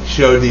 like,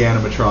 showed the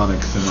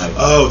animatronics and like.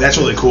 Oh, that's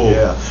really cool.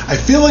 Yeah. I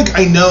feel like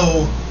I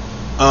know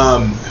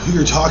who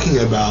you're talking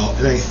about,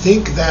 and I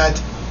think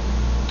that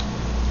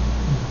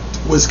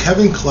was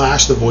Kevin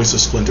Clash the voice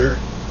of Splinter.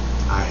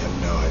 I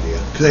have no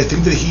idea. Because I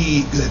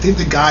think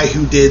the guy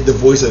who did the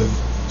voice of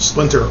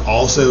Splinter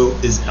also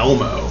is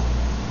Elmo.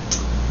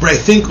 But I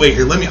think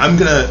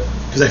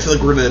because I feel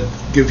like we're gonna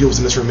give people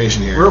some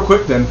misinformation here. Real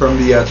quick then, from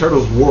the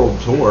Turtles World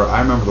Tour,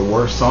 I remember the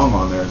worst song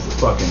on there is the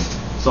fucking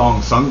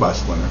song sung by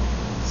Splinter.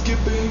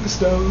 Skipping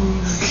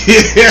stones,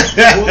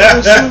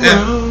 water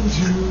surrounds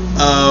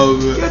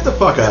you. Get the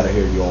fuck out of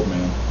here, you old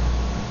man.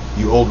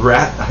 You old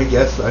rat, I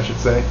guess I should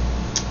say.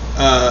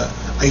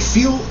 I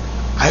feel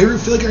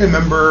like I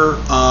remember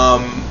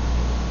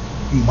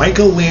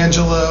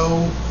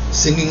Michelangelo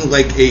singing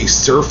like a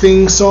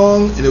surfing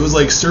song, and it was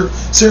like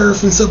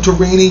surfing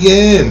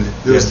subterranean.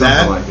 There was something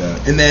that. like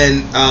that. And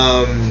then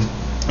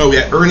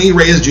Ernie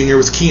Reyes Jr.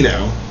 was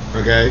Keno.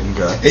 Okay. And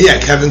yeah,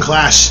 Kevin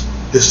Clash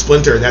is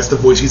Splinter, and that's the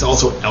voice. He's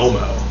also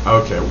Elmo.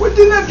 Okay. Well,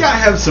 didn't that guy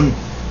have some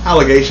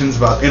allegations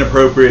about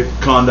inappropriate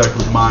conduct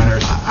with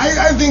minors?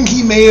 I think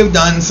he may have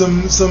done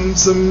some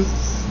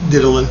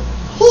diddling.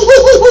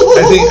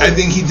 I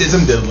think he did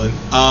some diddling.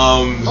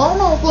 Oh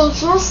my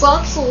gosh, you're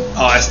sexy.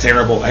 Oh, that's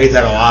terrible. I hate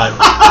that a lot.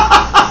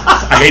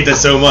 I hate that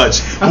so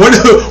much. What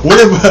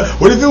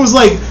if it was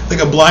like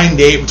a blind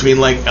date between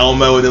like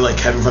Elmo and then like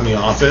Kevin from The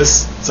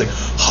Office? It's like,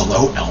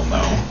 hello, Elmo.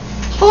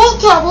 Hey,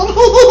 Kevin.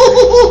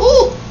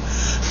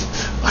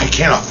 I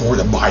can't afford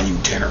to buy you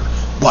dinner,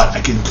 but I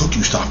can cook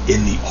you stuff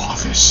in the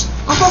office.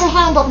 I got a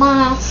hand up my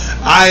ass.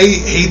 I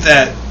hate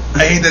that.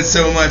 I hate that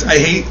so much. I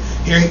hate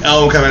hearing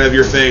Elmo come out of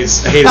your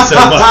face. I hate it so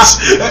much.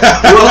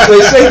 Well,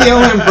 they say the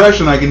only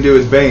impression I can do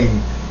is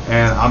Bane,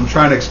 and I'm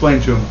trying to explain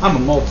to him I'm a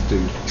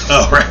multitude.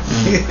 Oh, right.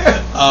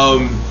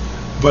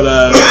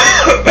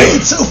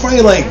 It's so funny,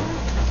 like,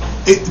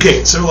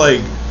 okay, so,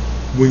 like,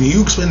 when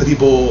you explain to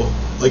people,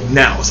 like,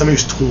 now, somebody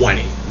who's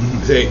 20,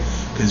 say,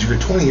 because if you're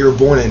 20, you were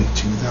born in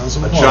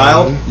 2001. A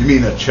child? You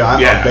mean a child?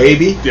 Yeah. A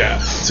baby? Yeah.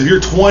 So if you're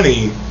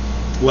 20,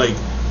 like,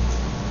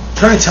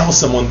 trying to tell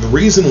someone the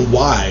reason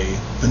why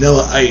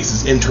Vanilla Ice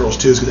is in Turtles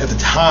 2 is because at the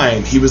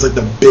time, he was, like,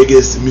 the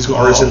biggest musical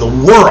artist in the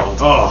world.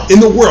 Oh. In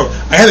the world.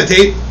 I had the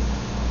tape.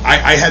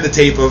 I had the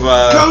tape of...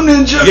 Go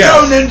Ninja, yeah.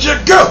 go Ninja,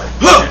 go!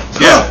 Huh,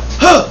 Yeah.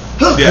 huh,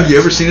 huh. Yeah. Have you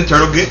ever seen a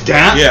turtle get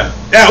down? Yeah.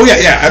 Oh yeah,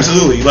 yeah,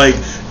 absolutely. Like,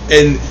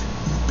 and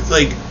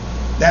like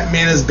that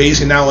man is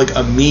basically now like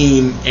a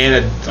meme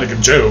and a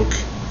joke.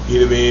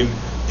 You know what I mean?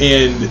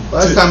 And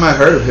Last time I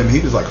heard of him, he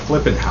was like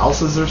flipping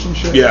houses or some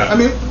shit. Yeah. I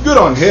mean, good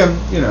on him,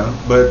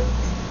 but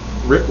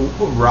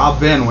Rob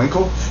Van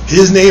Winkle?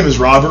 his name is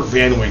Robert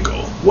Van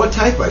Winkle. What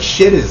type of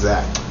shit is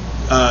that?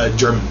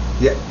 German.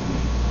 Yeah.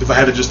 If I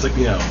had to just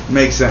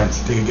Makes sense.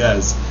 take a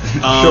guess.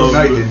 Suge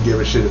Knight didn't give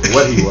a shit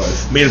what he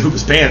was. Made him poop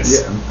his pants.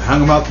 Yeah,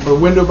 hung him out the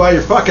window by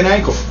your fucking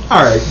ankle.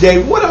 All right,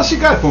 Dave, what else you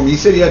got for me? You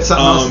said you had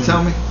something else to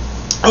tell me?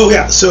 Oh,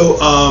 yeah. So,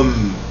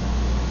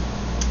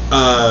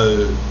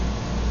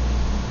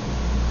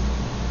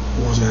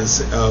 what was I going to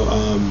say?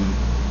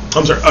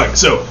 I'm sorry. All right,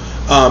 so,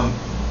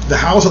 the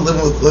house I'm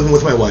living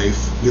with my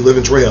wife, we live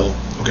in Troy Hill,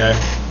 okay?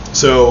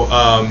 So,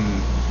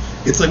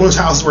 it's like one of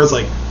those houses where it's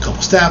like a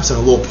couple steps and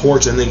a little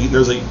porch, and then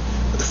there's like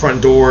the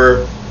front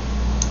door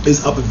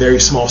is up a very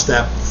small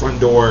step, front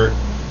door,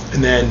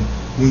 and then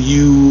when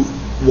you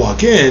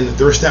walk in,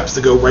 there are steps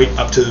that go right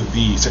up to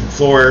the second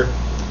floor,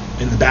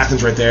 and the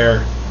bathroom's right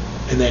there,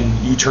 and then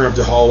you turn up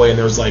the hallway, and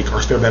there's like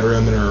our spare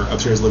bedroom and our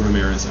upstairs living room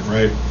area and stuff,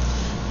 right?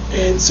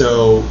 And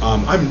so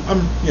I'm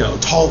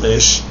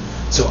tall-ish,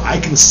 so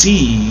I can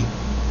see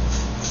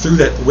through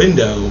that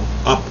window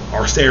up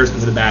our stairs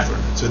into the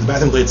bathroom. So if the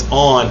bathroom light's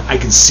on, I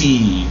can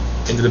see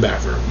into the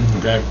bathroom.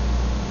 Okay.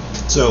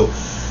 So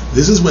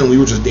this is when we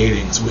were just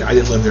dating. So I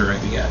didn't live there or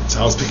anything yet.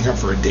 So I was picking her up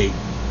for a date,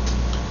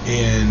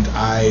 and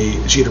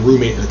she had a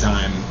roommate at the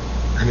time.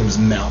 Her name was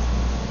Mel,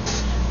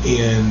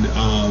 and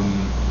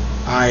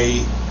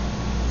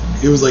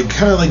it was like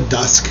kind of like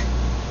dusk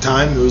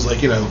time. It was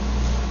like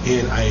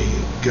and I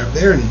get up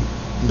there and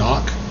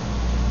knock,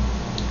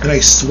 and I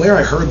swear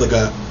I heard like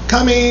a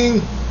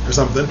coming or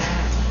something,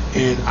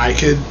 and I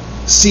could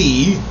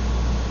see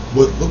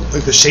what looked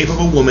like the shape of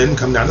a woman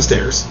come down the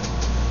stairs.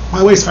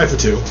 My waist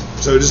 5'2",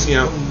 so just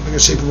like a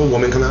shape of a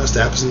woman come down the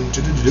steps and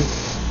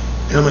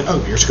and I'm like, oh,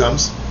 here she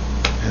comes,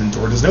 and the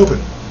door doesn't open,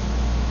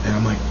 and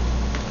I'm like,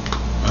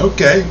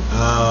 okay,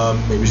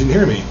 maybe she didn't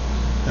hear me,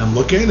 and I'm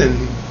looking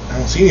and I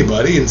don't see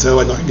anybody, and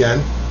so I knock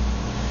again,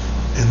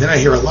 and then I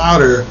hear a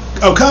louder,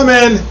 oh, come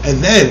in,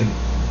 and then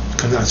she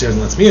comes downstairs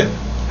and lets me in,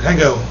 and I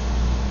go,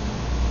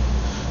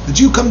 did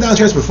you come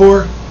downstairs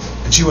before?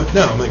 And she went,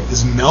 no. I'm like,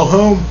 is Mel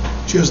home?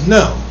 She goes,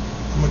 no.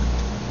 I'm like,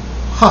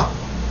 huh.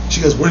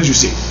 She goes, what did you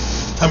see?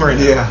 Tell me right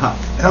now. Yeah.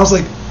 And I was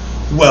like,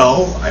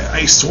 well,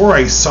 I swore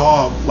I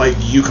saw like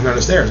you come down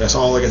the stairs. I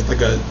saw like a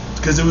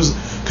because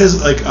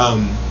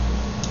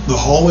the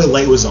hallway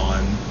light was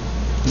on,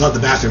 not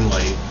the bathroom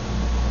light,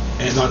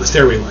 and not the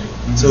stairway light.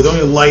 Mm-hmm. So the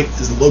only light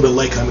is a little bit of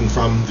light coming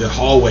from the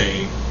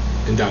hallway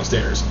and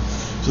downstairs.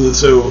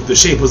 So the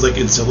shape was like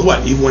in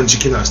silhouette. Even when she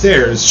came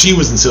downstairs, she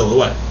was in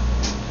silhouette.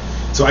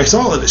 So I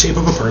saw the shape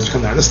of a person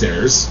come down the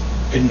stairs,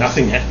 and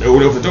nothing yet. No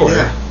one opened the door.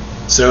 Yeah.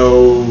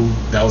 So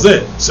that was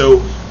it.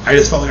 So I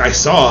just felt like I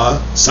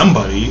saw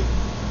somebody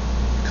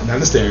come down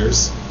the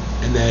stairs,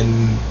 and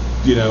then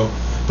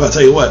But I'll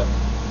tell you what,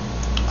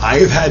 I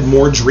have had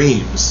more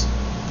dreams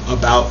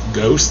about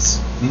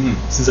ghosts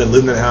since I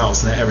lived in that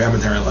house than I ever have in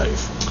my entire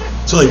life.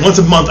 So like once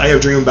a month, I have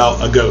a dream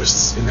about a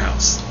ghost in the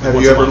house. Have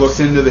you ever looked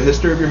into the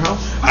history of your house?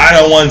 I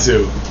don't want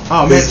to.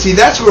 Oh man, see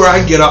that's where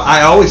I get.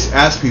 I always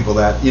ask people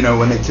that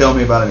when they tell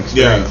me about an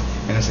experience,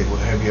 and I say, well,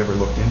 have you ever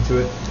looked into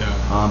it?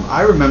 Yeah.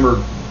 I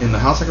remember in the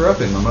house I grew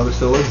up in. My mother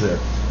still lives there.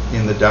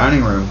 In the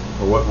dining room,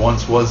 or what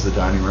once was the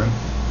dining room,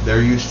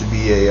 there used to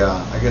be a,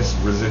 I guess,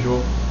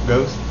 residual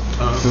ghost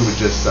who would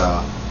just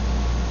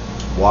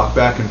walk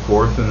back and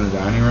forth in the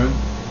dining room,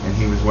 and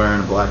he was wearing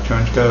a black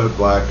trench coat,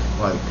 black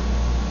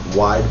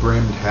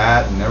wide-brimmed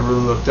hat, and never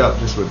really looked up,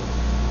 just would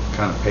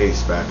kind of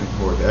pace back and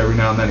forth. Every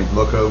now and then he'd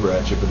look over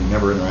at you, but he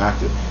never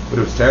interacted. But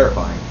it was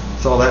terrifying.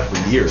 Saw that for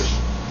years.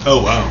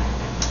 Oh wow.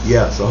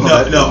 Yeah. So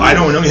I don't know. I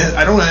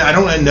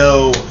don't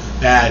know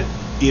that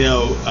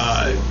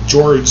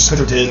George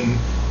Smitherton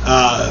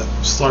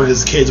slaughtered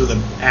his kids with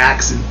an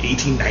axe in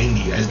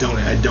 1890.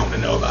 I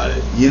don't know about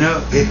it.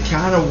 It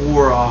kind of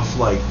wore off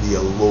like the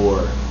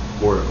allure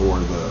or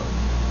the,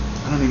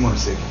 I don't even want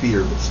to say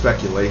fear, but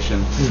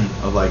speculation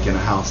of like in a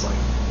house, like,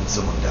 did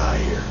someone die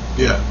here?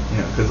 Yeah.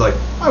 Because like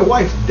my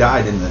wife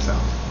died in this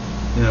house.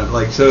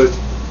 So it's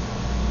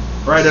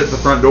right at the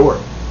front door.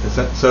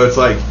 So it's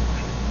like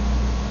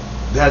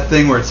that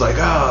thing where it's like,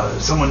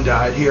 someone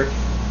died here.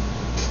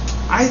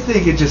 I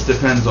think it just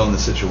depends on the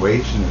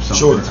situation if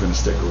something's going to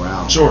stick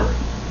around. Sure.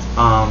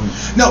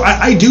 No,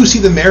 I do see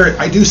the merit.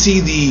 I do see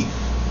the,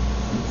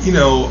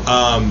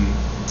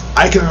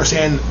 I can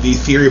understand the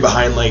theory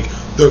behind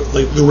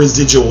the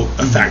residual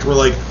effect. Where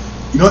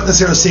you're not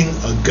necessarily seeing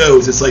a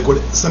ghost. It's like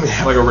something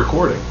happened. Like a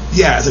recording.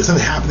 Yeah, it's like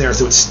something happened there,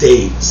 so it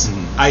stays.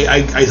 Mm-hmm.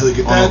 I totally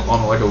get that.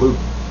 On like a loop.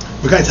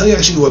 But can I tell you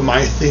actually what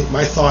my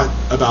thought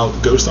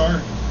about ghosts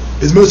are?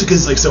 Is mostly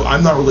because so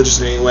I'm not religious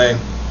in any way.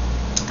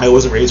 I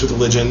wasn't raised with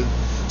religion,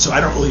 so I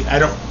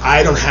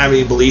don't have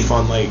any belief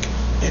on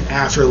an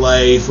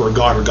afterlife or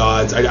God or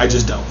gods. I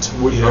just don't.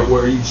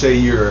 Where you say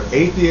you're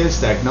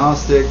atheist,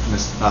 agnostic,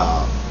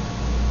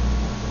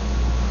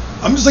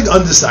 I'm just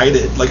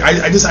undecided.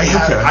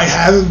 I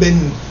haven't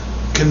been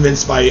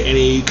convinced by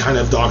any kind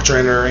of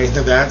doctrine or anything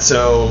like that.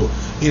 So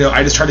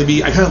I just try to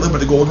be. I kind of live by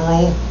the golden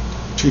rule.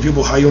 Treat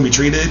people how you want to be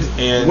treated.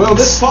 And well,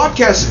 this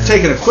podcast is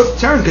taking a quick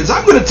turn because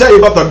I'm going to tell you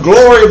about the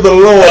glory of the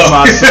Lord,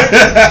 my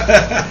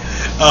son.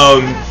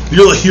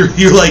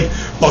 You're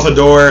lock the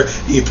door,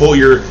 you pull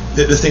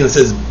this thing that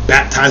says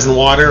baptized in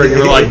water, and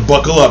you're like,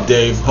 buckle up,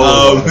 Dave.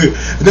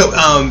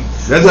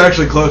 That's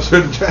actually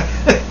closer to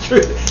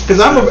truth, because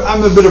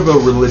I'm a bit of a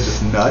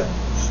religious nut.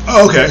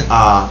 Oh, okay.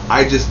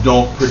 I just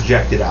don't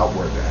project it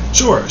outward then.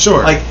 Sure.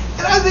 Like,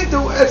 and I think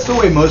that's the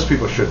way most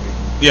people should be.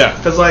 Yeah.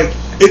 Because, like,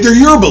 if they're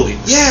your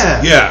beliefs.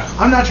 Yeah.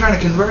 I'm not trying to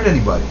convert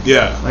anybody.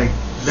 Yeah. Like,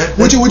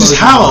 which is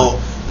how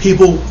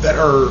people that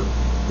are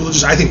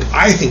religious, I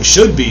think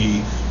should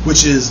be,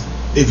 which is,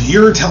 if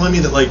you're telling me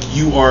that, like,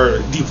 you are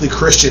deeply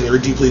Christian, or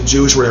deeply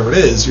Jewish, or whatever it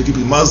is, you're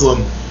deeply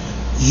Muslim,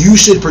 you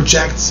should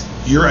project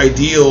your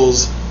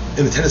ideals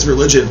and the tenets of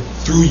religion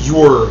through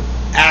your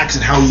acts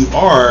and how you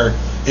are,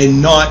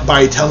 and not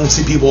by telling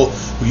people,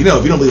 well, you know,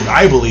 if you don't believe what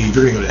I believe,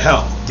 you're going to go to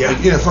hell. Yeah.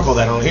 Like, fuck all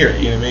that, I don't hear it,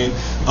 you know what I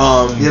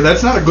mean? Yeah,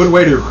 that's not a good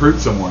way to recruit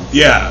someone.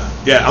 Yeah,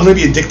 I'm going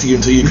to be a dick to you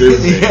until you agree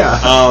with me.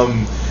 Yeah.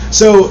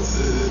 So,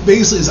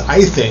 basically,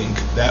 I think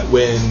that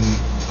when,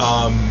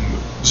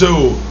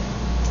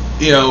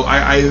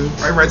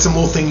 I read some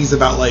little thingies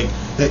about, like,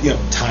 that,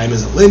 time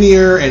isn't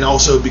linear, and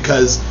also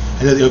because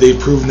I know, they've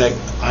proven that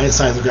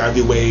Einstein's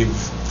gravity wave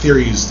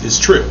theory is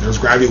true. There's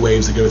gravity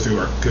waves that go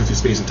through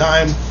space and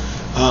time.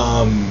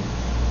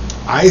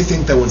 I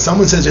think that when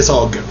someone says it's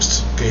all a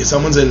ghost, okay,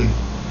 someone's in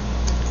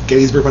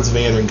Gettysburg,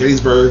 Pennsylvania, they're in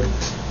Gettysburg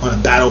on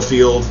a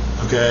battlefield,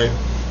 okay,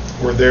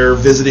 where they're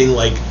visiting,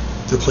 like,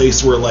 the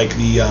place where, like,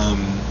 the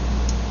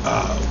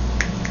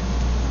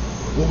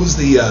what was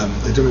the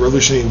during the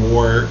Revolutionary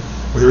War,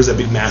 where there was that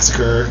big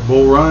massacre?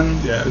 Bull Run?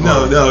 Yeah,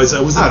 no, I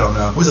don't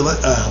know. Was it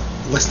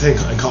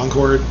Lexington and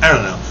Concord? I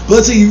don't know. But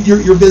let's say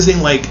you're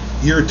visiting, like,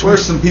 where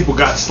some people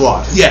got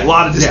slaughtered. Yeah, a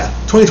lot of death.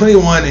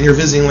 2021, and you're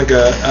visiting, like,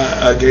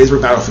 a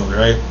Gettysburg battlefield,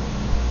 right?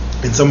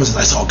 And someone says,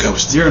 I saw a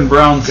ghost. You're in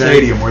Brown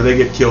Stadium, where they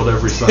get killed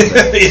every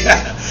Sunday.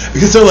 Yeah,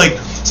 because they're like,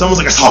 someone's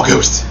like, I saw a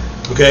ghost.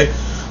 Okay,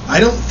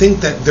 I don't think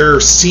that they're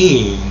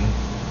seeing,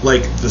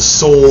 like, the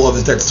soul of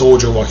the dead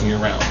soldier walking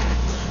around.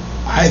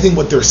 I think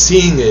what they're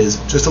seeing is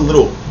just a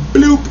little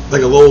bloop,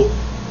 like a little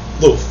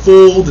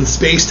fold in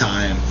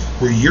space-time,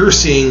 where you're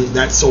seeing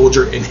that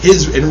soldier in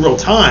real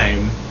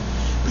time,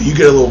 but you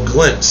get a little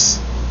glimpse.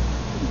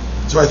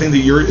 So I think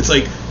that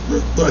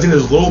I think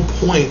there's little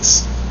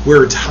points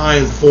where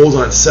time folds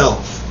on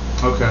itself.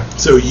 Okay.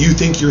 So you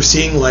think you're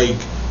seeing, like,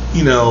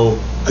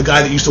 a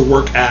guy that used to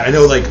work at, I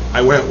know, like,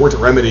 I worked at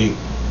Remedy,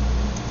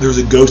 there was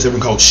a ghost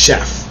everyone called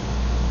Chef.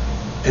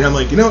 And I'm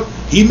like,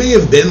 he may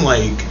have been,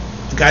 like,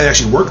 the guy that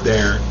actually worked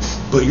there,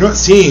 but you're not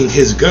seeing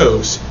his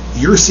ghost,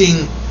 you're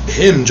seeing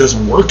him just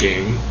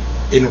working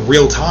in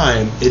real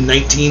time in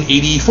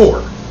 1984.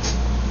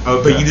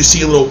 Okay. But you just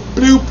see a little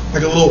bloop,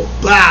 like a little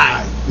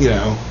blah,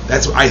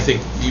 that's what I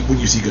think when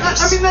you see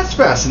ghosts. I mean, that's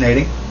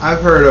fascinating.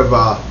 I've heard of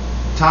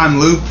time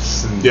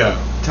loops and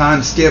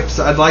time skips.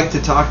 I'd like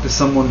to talk to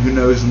someone who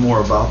knows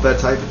more about that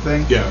type of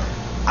thing. Yeah.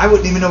 I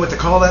wouldn't even know what to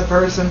call that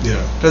person.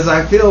 Yeah. Because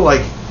I feel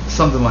like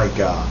something like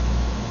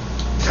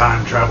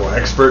time travel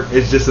expert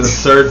is just an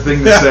absurd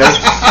thing to say.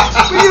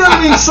 But you know what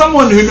I mean?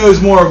 Someone who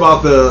knows more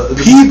about the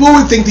people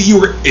would think that you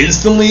were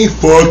instantly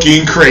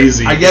fucking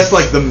crazy. I guess,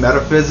 like, the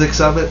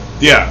metaphysics of it.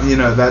 Yeah.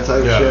 That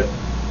type of shit.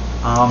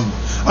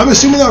 I'm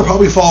assuming that would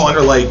probably fall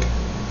under, like,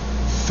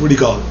 what do you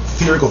call it?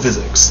 Theoretical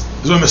physics.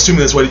 So I'm assuming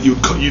that's what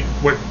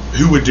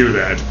who would do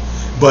that.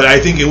 But I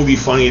think it would be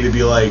funny to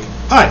be like,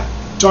 hi,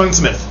 John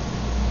Smith,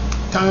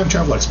 time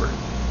travel expert.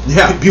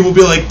 Yeah. People would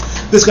be like,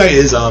 this guy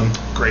is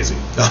crazy.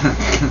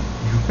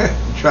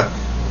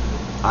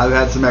 I've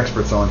had some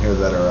experts on here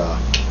that are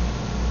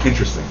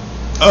interesting.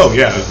 Oh,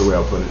 yeah. That's the way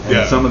I'll put it.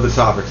 And some of the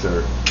topics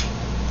are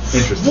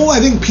interesting. Well, I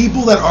think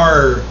people that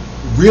are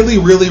really,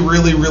 really,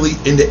 really, really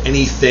into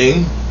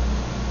anything,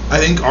 I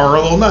think, are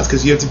a little nuts,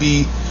 because you have to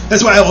be...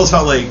 That's why I always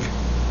felt like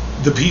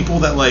the people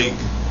that, like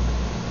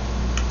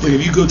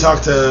if you go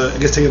talk to, I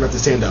guess, take it back to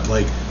stand-up,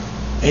 like,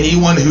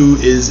 anyone who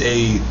is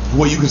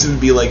what you consider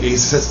to be, like, a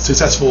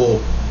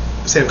successful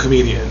stand-up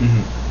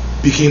comedian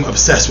became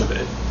obsessed with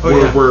it.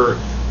 Where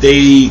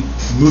they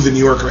moved to New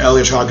York or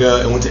LA or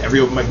Chicago and went to every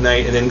open mic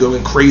night and then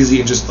going crazy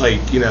and just, like,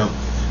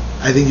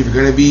 I think if you're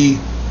going to be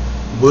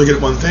really good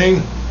at one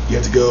thing, you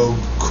have to go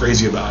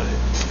crazy about it.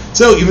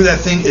 So even that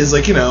thing is,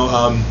 like,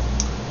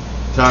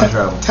 time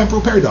travel,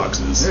 temporal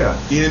paradoxes. Yeah,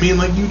 you know what I mean.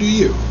 Like, you do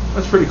you.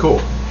 That's pretty cool.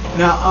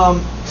 Now,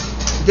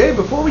 Dave,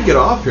 before we get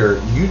off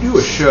here, you do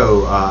a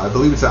show. I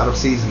believe it's out of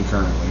season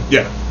currently.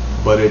 Yeah,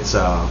 but it's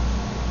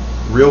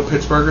Real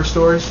Pittsburgher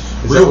Stories.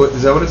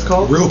 Is that what it's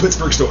called? Real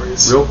Pittsburgh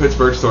Stories. Real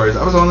Pittsburgh Stories.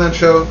 I was on that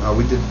show.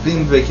 We did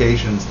themed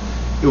vacations.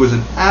 It was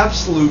an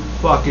absolute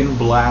fucking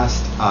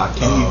blast.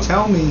 Can you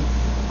tell me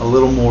a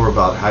little more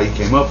about how you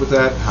came up with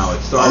that, how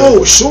it started?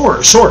 Oh,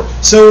 sure.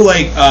 So,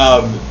 like,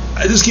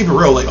 I just keep it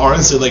real. Like,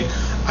 honestly, like,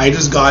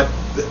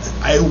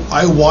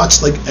 I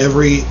watched, like,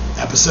 every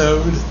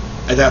episode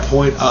at that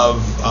point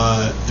of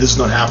This Is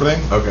Not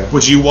Happening. Okay.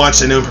 Which you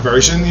watched, I know, in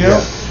preparation,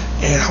 Yeah.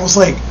 And I was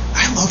like,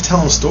 I love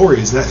telling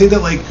stories. And I think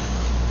that, like,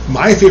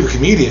 my favorite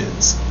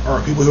comedians are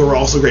people who are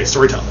also great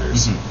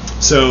storytellers.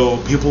 So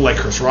people like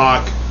Chris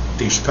Rock,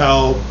 Dave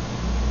Chappelle,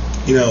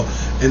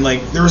 And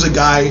like there was a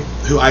guy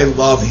who I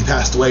loved. He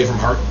passed away from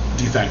heart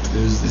defect.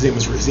 His name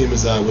was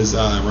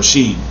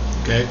Rashid.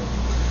 Okay,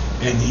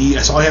 and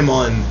I saw him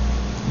on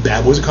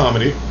Bad Boys of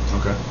Comedy.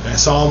 Okay. And I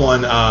saw him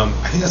on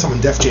I think I saw him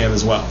on Def Jam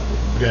as well.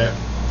 Okay,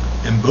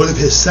 and both of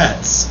his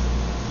sets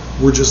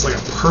were just like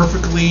a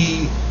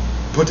perfectly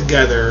put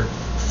together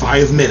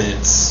 5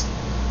 minutes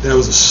that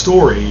was a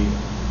story,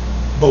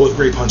 but with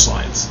great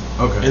punchlines.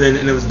 Okay.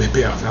 And it was a big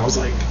payoff, and I was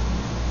like,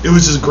 it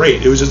was just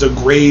great. It was just a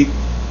great,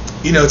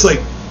 it's like,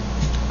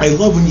 I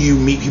love when you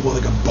meet people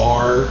at like a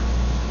bar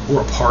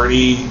or a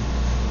party,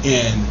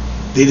 and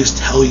they just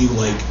tell you,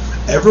 like,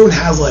 everyone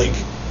has like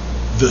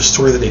the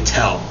story that they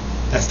tell.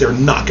 That's their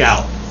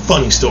knockout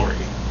funny story.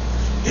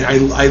 And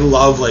I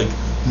love like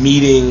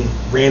meeting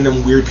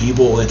random weird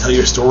people that tell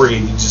your story,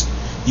 and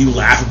you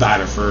laugh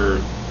about it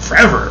for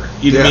forever.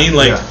 You know what I mean?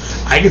 Like,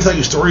 I can tell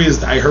you stories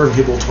that I heard from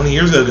people 20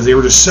 years ago because they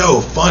were just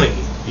so funny.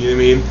 You know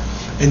what I mean?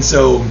 And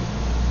so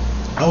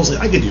I was like,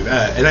 I could do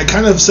that. And I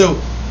kind of,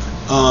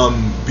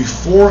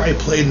 before I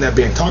played in that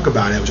band Talk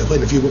About It, which I played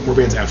in a few more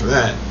bands after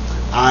that,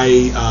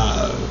 I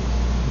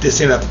did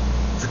stand up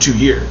for 2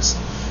 years.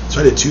 So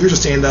I did 2 years of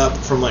stand up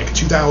from like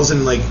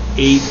 2008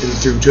 and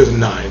through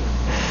 2009.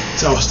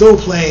 So I was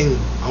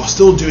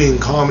still doing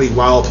comedy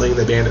while playing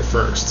the band at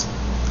first.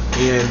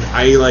 And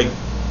I like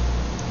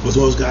was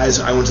one of those guys.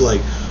 I went to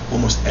like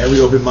almost every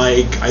open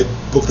mic. I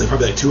booked like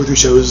probably like 2 or 3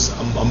 shows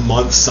a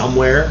month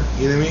somewhere.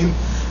 You know what I mean?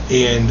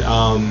 And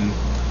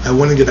I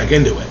wanted to get back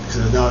into it.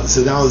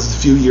 So now there's a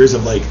few years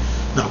of like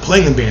not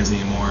playing in bands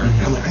anymore. Mm-hmm.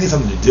 And I'm like, I need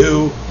something to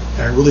do,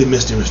 and I really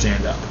miss doing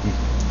stand up.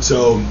 Mm-hmm.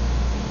 So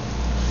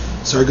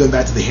started going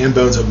back to the Ham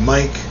Bones open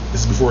mic.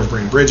 This is before I was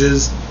burning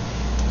bridges.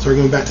 Started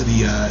going back to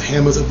the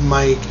Ham Bones open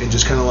mic and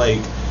just kind of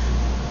like,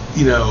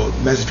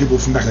 message people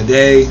from back in the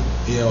day.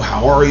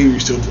 How are you?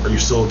 Are you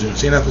still doing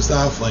stand up and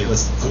stuff? Like,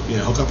 let's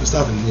hook up and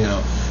stuff, and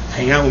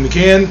hang out when we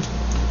can.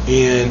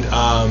 And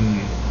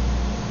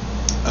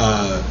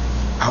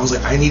I was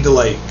like, I need to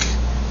like,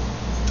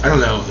 I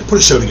don't know, put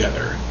a show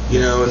together,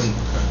 And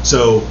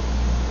so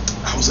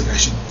I was like, I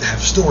should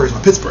have stories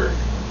about Pittsburgh.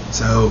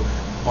 So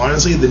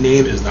honestly, the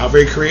name is not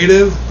very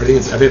creative. I think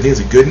it's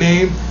a good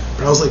name.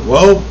 But I was like,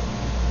 well,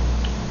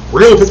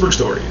 real Pittsburgh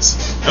stories.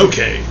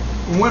 Okay.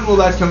 When will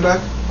that come back?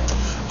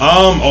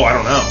 I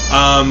don't know.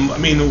 I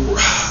mean,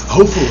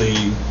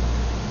 hopefully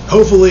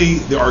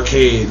the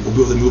arcade will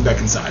be able to move back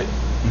inside.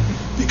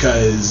 Mm-hmm.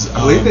 Because I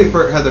believe they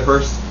had the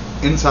first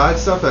inside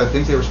stuff. I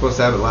think they were supposed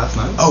to have it last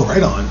night. Oh,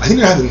 right on. I think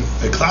they're having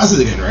classes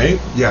again, right?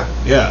 Yeah.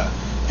 Yeah.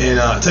 And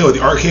I'll tell you what,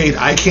 the arcade,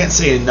 I can't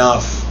say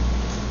enough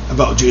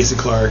about Jason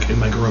Clark and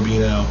Michael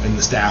Rubino and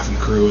the staff and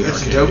the crew at the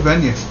arcade. It's a dope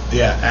venue.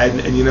 Yeah,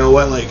 and you know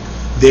what? Like,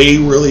 they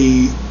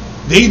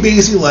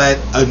basically let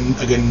a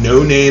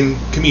no-name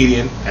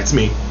comedian, that's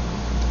me,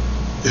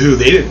 who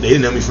they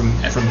didn't know me from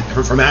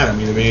Adam,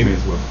 you know what I mean? Me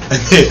as well.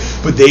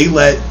 But they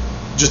let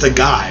just a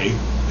guy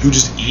who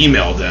just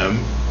emailed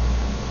them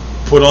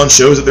put on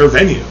shows at their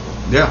venue.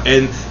 Yeah.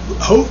 And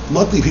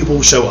luckily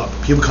people show up.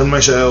 People come to my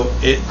show.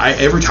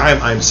 Every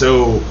time I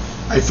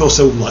feel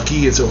so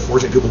lucky and so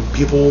fortunate.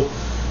 People,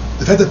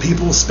 the fact that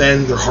people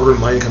spend their hard-earned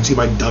money to come see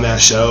my dumbass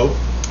show,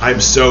 I'm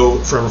so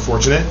forever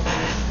fortunate.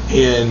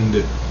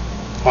 And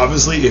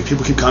obviously, if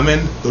people keep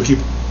coming, they'll keep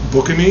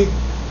booking me.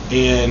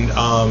 And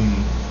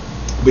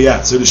but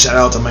yeah, so just shout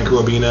out to Mike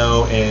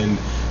Rubino and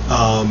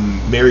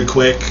Mary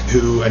Quick,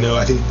 who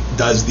I think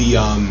does the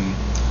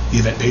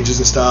event pages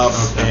and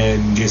stuff, okay.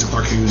 And Jason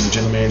Clark, who's the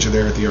general manager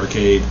there at the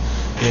arcade,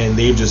 and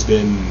they've just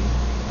been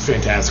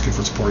fantastic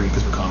for supporting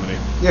Pittsburgh comedy.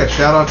 Yeah,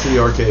 shout out to the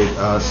arcade.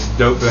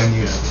 Dope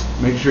venue. Yeah.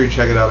 Make sure you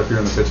check it out if you're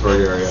in the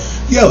Pittsburgh area.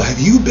 Yo,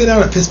 have you been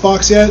out at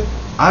Pissbox yet?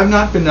 I've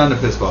not been down to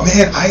Pissbox.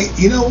 Man,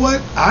 you know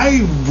what?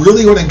 I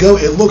really want to go.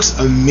 It looks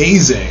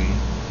amazing.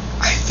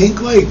 I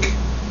think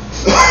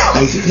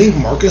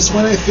Marcus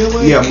went, I feel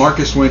like. Yeah,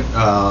 Marcus went,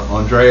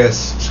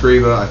 Andreas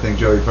Scriba, I think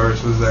Joey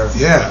First was there.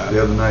 Yeah.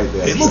 The other night.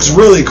 It looks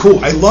really cool.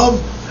 I love,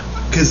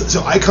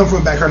 so I come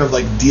from a background of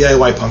like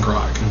DIY punk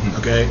rock,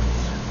 okay?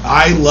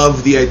 I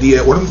love the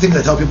idea. One of the things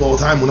I tell people all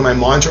the time, one of my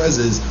mantras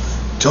is,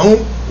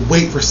 don't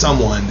wait for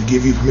someone to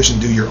give you permission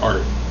to do your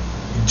art.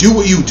 Do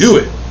what you do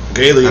it,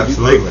 okay? Like,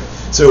 absolutely.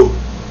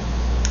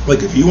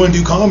 If you want to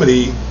do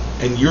comedy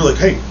and you're like,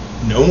 hey,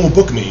 no one will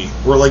book me,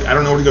 or like, I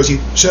don't know where to go see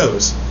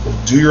shows.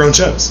 Well, do your own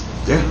shows.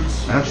 Yeah,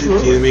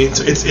 absolutely. You know what I mean?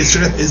 So it's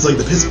like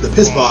the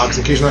Pissbox.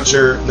 In case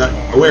you're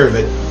not aware of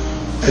it,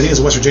 I think it's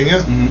West Virginia,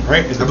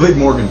 right? I believe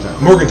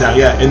Morgantown. Morgantown,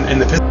 yeah, and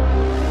the Piss.